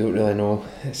those that you don't really know.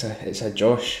 It's a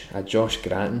Josh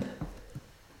Grattan.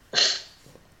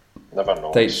 Never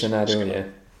know. Type scenario,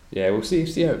 yeah. We'll see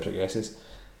how it progresses.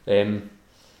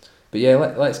 But yeah,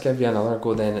 let's give you another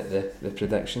go then at the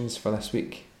predictions for this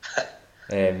week.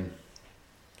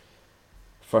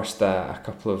 First, a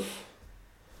couple of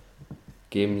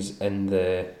games in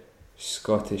the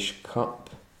Scottish Cup.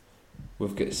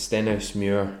 We've got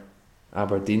Stenhousemuir,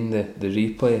 Aberdeen, the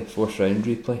replay, 4th round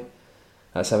replay.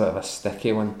 That's a bit of a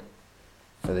sticky one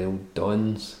for the old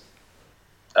Dons.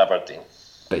 Aberdeen.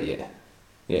 But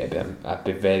I'd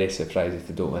be very surprised if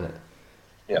they don't win it.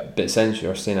 Yeah. But since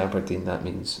you're saying Aberdeen, that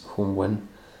means home win.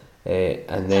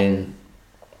 And then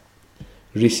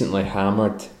recently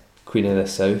hammered Queen of the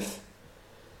South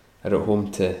are at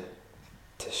home to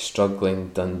struggling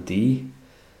Dundee.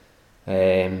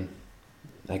 Again,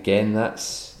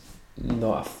 that's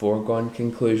not a foregone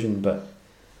conclusion, but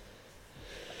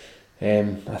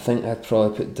I think I'd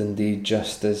probably put Dundee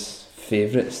just as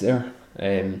favourites there.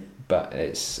 But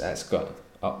it's got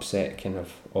upset kind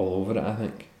of all over it, I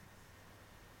think.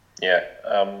 Yeah,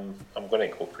 I'm going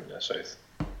to go Queen of the South.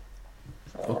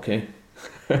 Okay.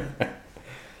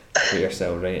 Put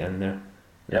yourself right in there.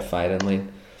 The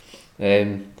firing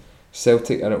line.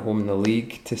 Celtic are at home in the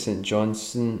league to St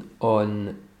Johnstone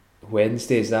on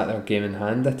Wednesday. Is that their game in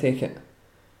hand, I take it?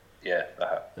 Yeah,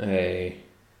 I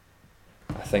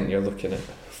think you're looking at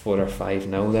 4 or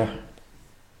 5-0 there.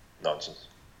 Nonsense.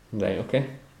 Right, okay.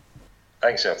 I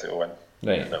think Celtic will win.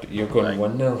 Right, no, you're going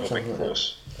 1-0 or something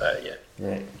close. Yeah.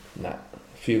 Right, nah. A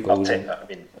few goals.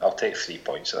 I'll take 3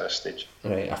 points at this stage.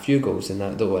 Right, a few goals in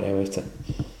that, don't worry about it.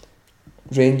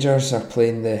 Rangers are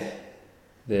playing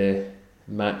the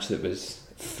match that was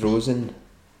frozen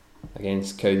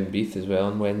against Cowdenbeath as well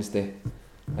on Wednesday.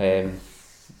 The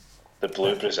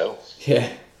blue Brazil.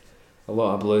 Yeah, a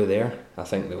lot of blue there. I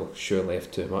think they'll surely have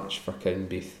too much for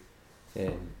Cowdenbeath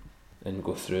and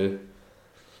go through.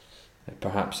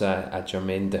 Perhaps a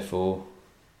Jermaine Defoe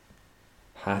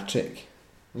hat-trick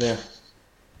there.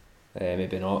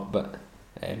 Maybe not, but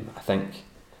I think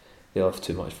they'll have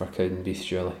too much for Cowdenbeath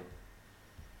surely.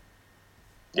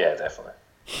 Yeah, definitely.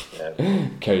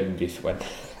 Cowdenbeath win.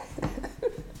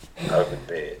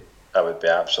 I would be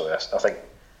absolutely. I think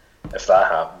if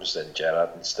that happens, then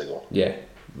Gerrard needs to go. Yeah,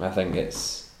 I think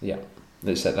it's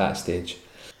at that stage.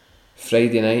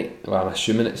 Friday night. Well, I'm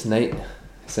assuming it's night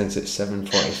since it's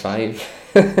 7:45.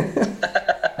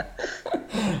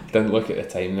 Didn't look at the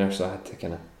time there, so I had to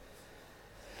kind of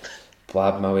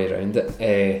blab my way around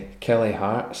it. Kelly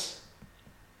Hearts.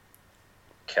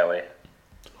 Kelly.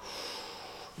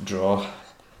 Draw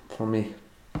for me.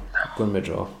 Going with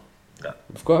draw. No.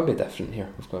 We've got to be different here.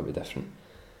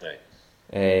 Right.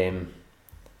 And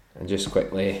just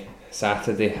quickly,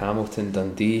 Saturday, Hamilton,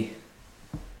 Dundee.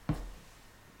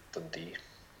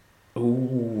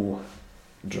 Ooh,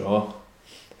 draw.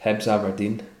 Hibs,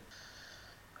 Aberdeen.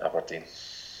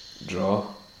 Draw.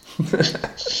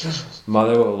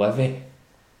 Motherwell, Livy.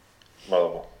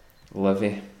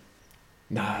 Livy.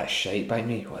 Nah, that's shite by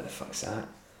me. What the fuck's that?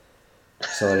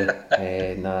 Sorry.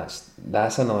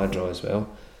 That's another draw as well.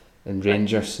 And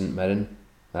Rangers, St Mirren.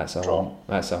 That's a draw.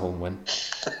 home win.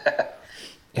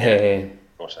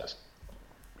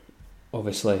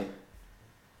 Obviously,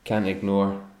 can't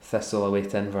ignore Thistle away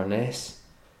to Inverness.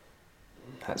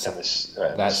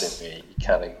 You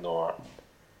can't ignore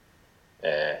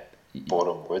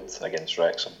Boreham Wood against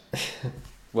Wrexham.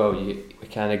 Well, we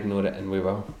can't ignore it, and we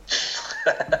will.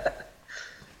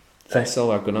 Thistle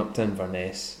are going up to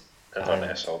Inverness.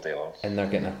 All day long. And they're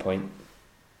getting a point.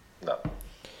 No.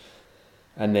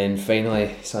 And then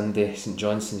finally, Sunday, St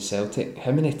Johnstone Celtic.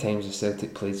 How many times has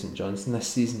Celtic played St Johnstone this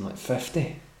season? Like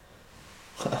 50?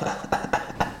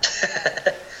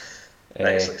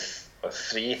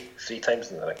 Three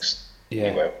times in the next.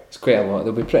 Yeah, it's quite a lot.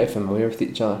 They'll be pretty familiar with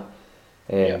each other.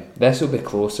 This will be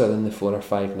closer than the 4 or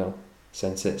 5-0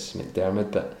 since it's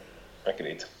McDermott, but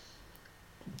agreed.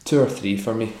 2 or 3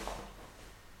 for me.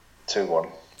 2-1.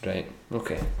 Right,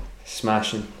 okay.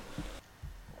 Smashing.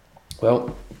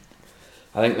 Well,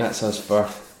 I think that's us for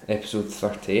episode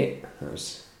 38. That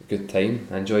was a good time.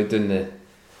 I enjoyed doing the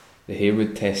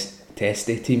Haywood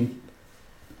Testy team.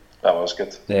 That was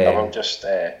good. I will just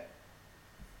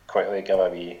quickly give a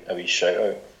wee shout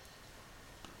out.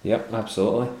 Yep,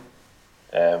 absolutely.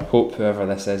 Hope whoever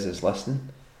this is listening.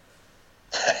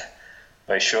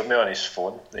 But he showed me on his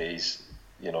phone that he's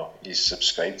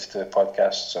subscribed to the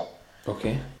podcast. So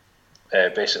okay.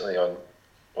 Basically on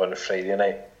a Friday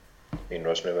night, me and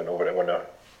Rosemary went over to one of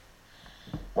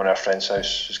our friends'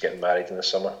 house who's getting married in the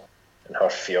summer, and her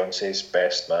fiance's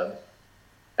best man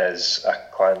is a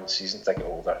Clan season ticket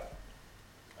holder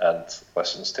and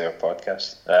listens to our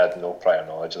podcast. I had no prior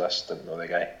knowledge of this, didn't know the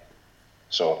guy.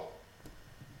 So,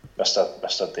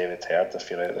 Mr. David Herd, if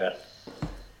you're out there.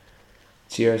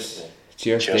 Cheers,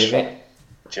 David.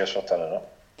 Cheers for turning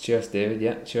up. Cheers, David.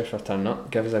 Yeah, cheers for turning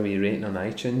up. Give us a wee rating on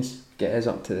iTunes. Get us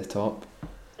up to the top.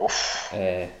 Oof.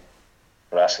 We're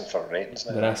asking for ratings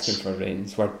now. We're asking for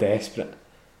ratings. We're desperate.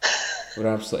 We're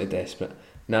absolutely desperate.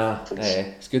 Nah,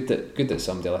 it's good that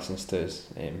somebody listens to us.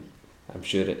 I'm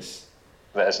sure it's.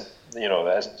 That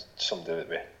isn't somebody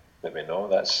that we know.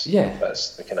 That's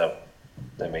the kind of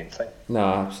the main thing.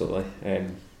 Nah, absolutely.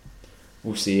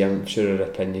 We'll see. I'm sure our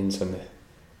opinions on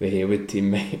the Haywood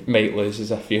team might lose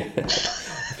us a few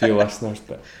listeners,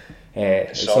 but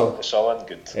it's all in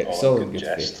good. It's all in good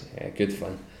faith. Yeah, good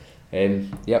fun.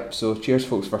 Yep. So cheers,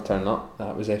 folks, for turning up.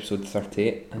 That was episode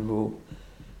 38, and we'll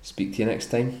speak to you next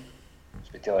time.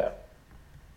 Speak to you later.